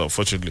about that.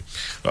 Unfortunately,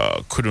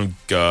 couldn't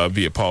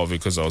be a part of it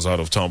because I was out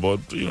of town, but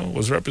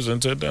was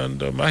represented,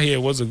 and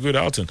Mahia was a good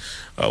outing.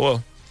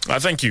 I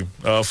thank you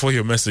for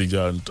your message,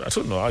 and I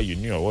don't know how you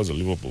knew I was a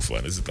Liverpool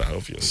fan. Is it that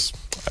obvious?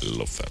 I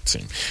love that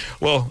team.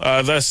 Well,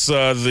 that's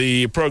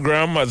the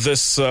program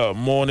this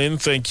morning.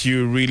 Thank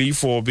you really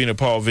for being a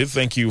part of it.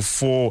 Thank you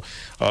for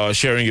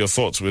sharing your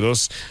thoughts with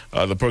us.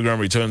 The program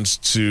returns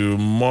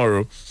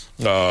tomorrow.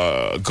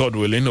 God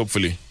willing,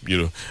 hopefully,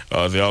 the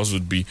house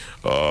would be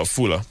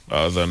fuller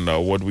than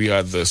what we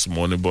had this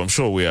morning. But I'm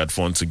sure we had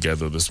fun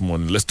together this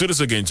morning. Let's do this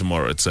again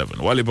tomorrow at 7.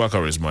 Wale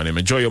Bakar is my name.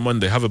 Enjoy your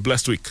Monday. Have a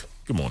blessed week.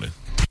 Good morning.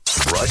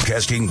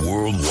 Broadcasting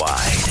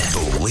worldwide,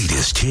 the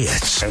latest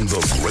hits and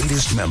the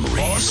greatest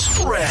memories.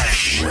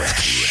 Fresh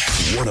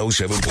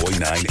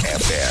 107.9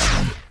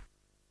 FM.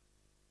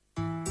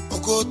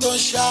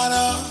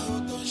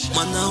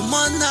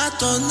 Mọ̀nàmọ́ná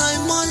tọ̀nà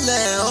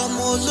ìmọ́lẹ̀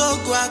ọmọ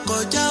ológun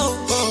akọjá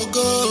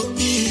ògo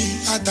bí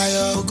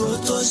àtayọ̀ ògo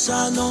tó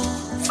ṣáná.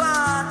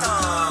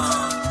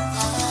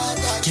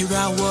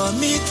 Ìràwọ̀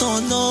mi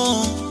tọ̀nà.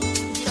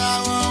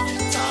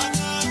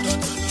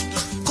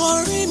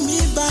 Kọrí mi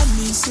bá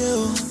mi ṣe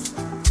o.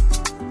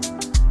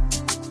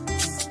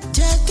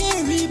 Jẹ́ kí n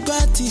rí bá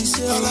ti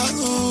ṣe o.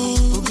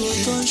 Ògo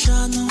tó ń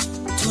ṣáná,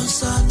 tó ń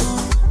ṣáná,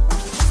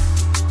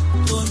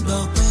 tó ń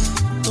gbọ̀pẹ́,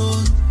 tó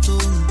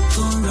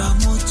ń ra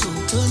mọ́tò,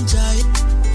 tó ń jayé.